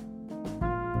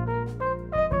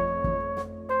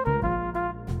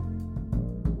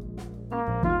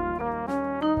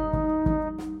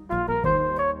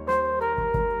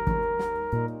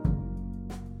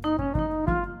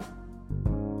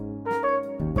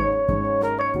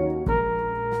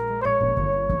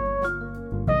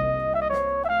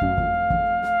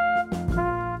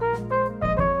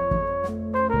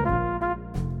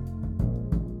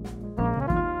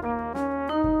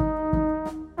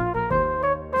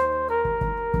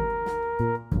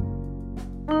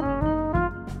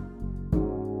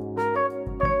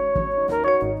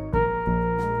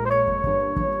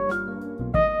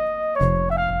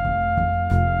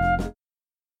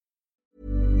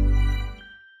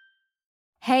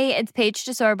 Hey, it's Paige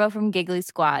DeSorbo from Giggly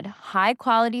Squad. High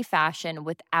quality fashion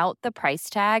without the price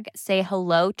tag. Say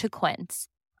hello to Quince.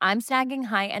 I'm snagging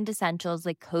high-end essentials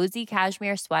like cozy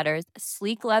cashmere sweaters,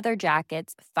 sleek leather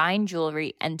jackets, fine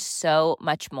jewelry, and so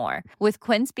much more. With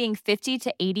Quince being 50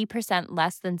 to 80%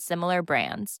 less than similar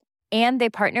brands. And they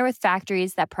partner with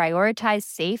factories that prioritize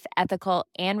safe, ethical,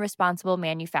 and responsible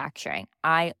manufacturing.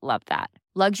 I love that.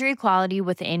 Luxury quality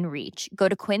within reach. Go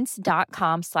to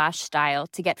quince.com/style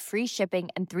to get free shipping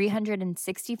and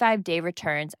 365-day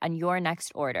returns on your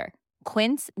next order.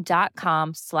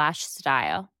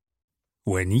 Quince.com/style.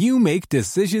 When you make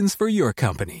decisions for your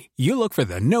company, you look for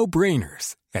the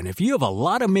no-brainers. And if you have a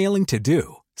lot of mailing to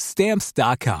do,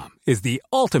 Stamps.com is the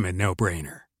ultimate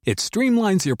no-brainer. It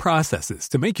streamlines your processes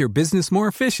to make your business more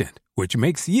efficient, which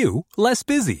makes you less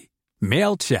busy.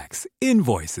 Mail checks,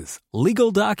 invoices,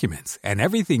 legal documents, and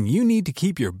everything you need to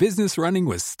keep your business running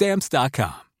with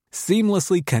Stamps.com.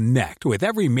 Seamlessly connect with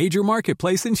every major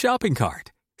marketplace and shopping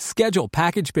cart. Schedule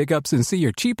package pickups and see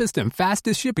your cheapest and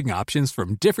fastest shipping options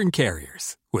from different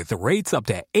carriers. With rates up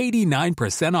to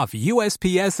 89% off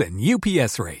USPS and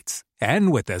UPS rates.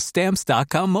 And with the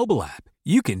Stamps.com mobile app,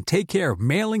 you can take care of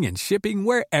mailing and shipping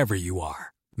wherever you are.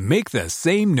 Make the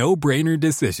same no-brainer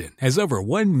decision as over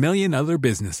 1 million other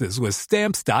businesses with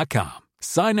Stamps.com.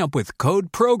 Sign up with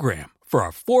code PROGRAM for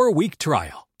a 4-week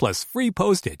trial, plus free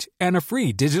postage and a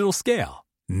free digital scale.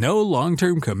 No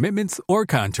long-term commitments or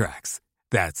contracts.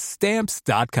 That's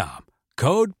Stamps.com.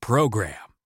 Code PROGRAM.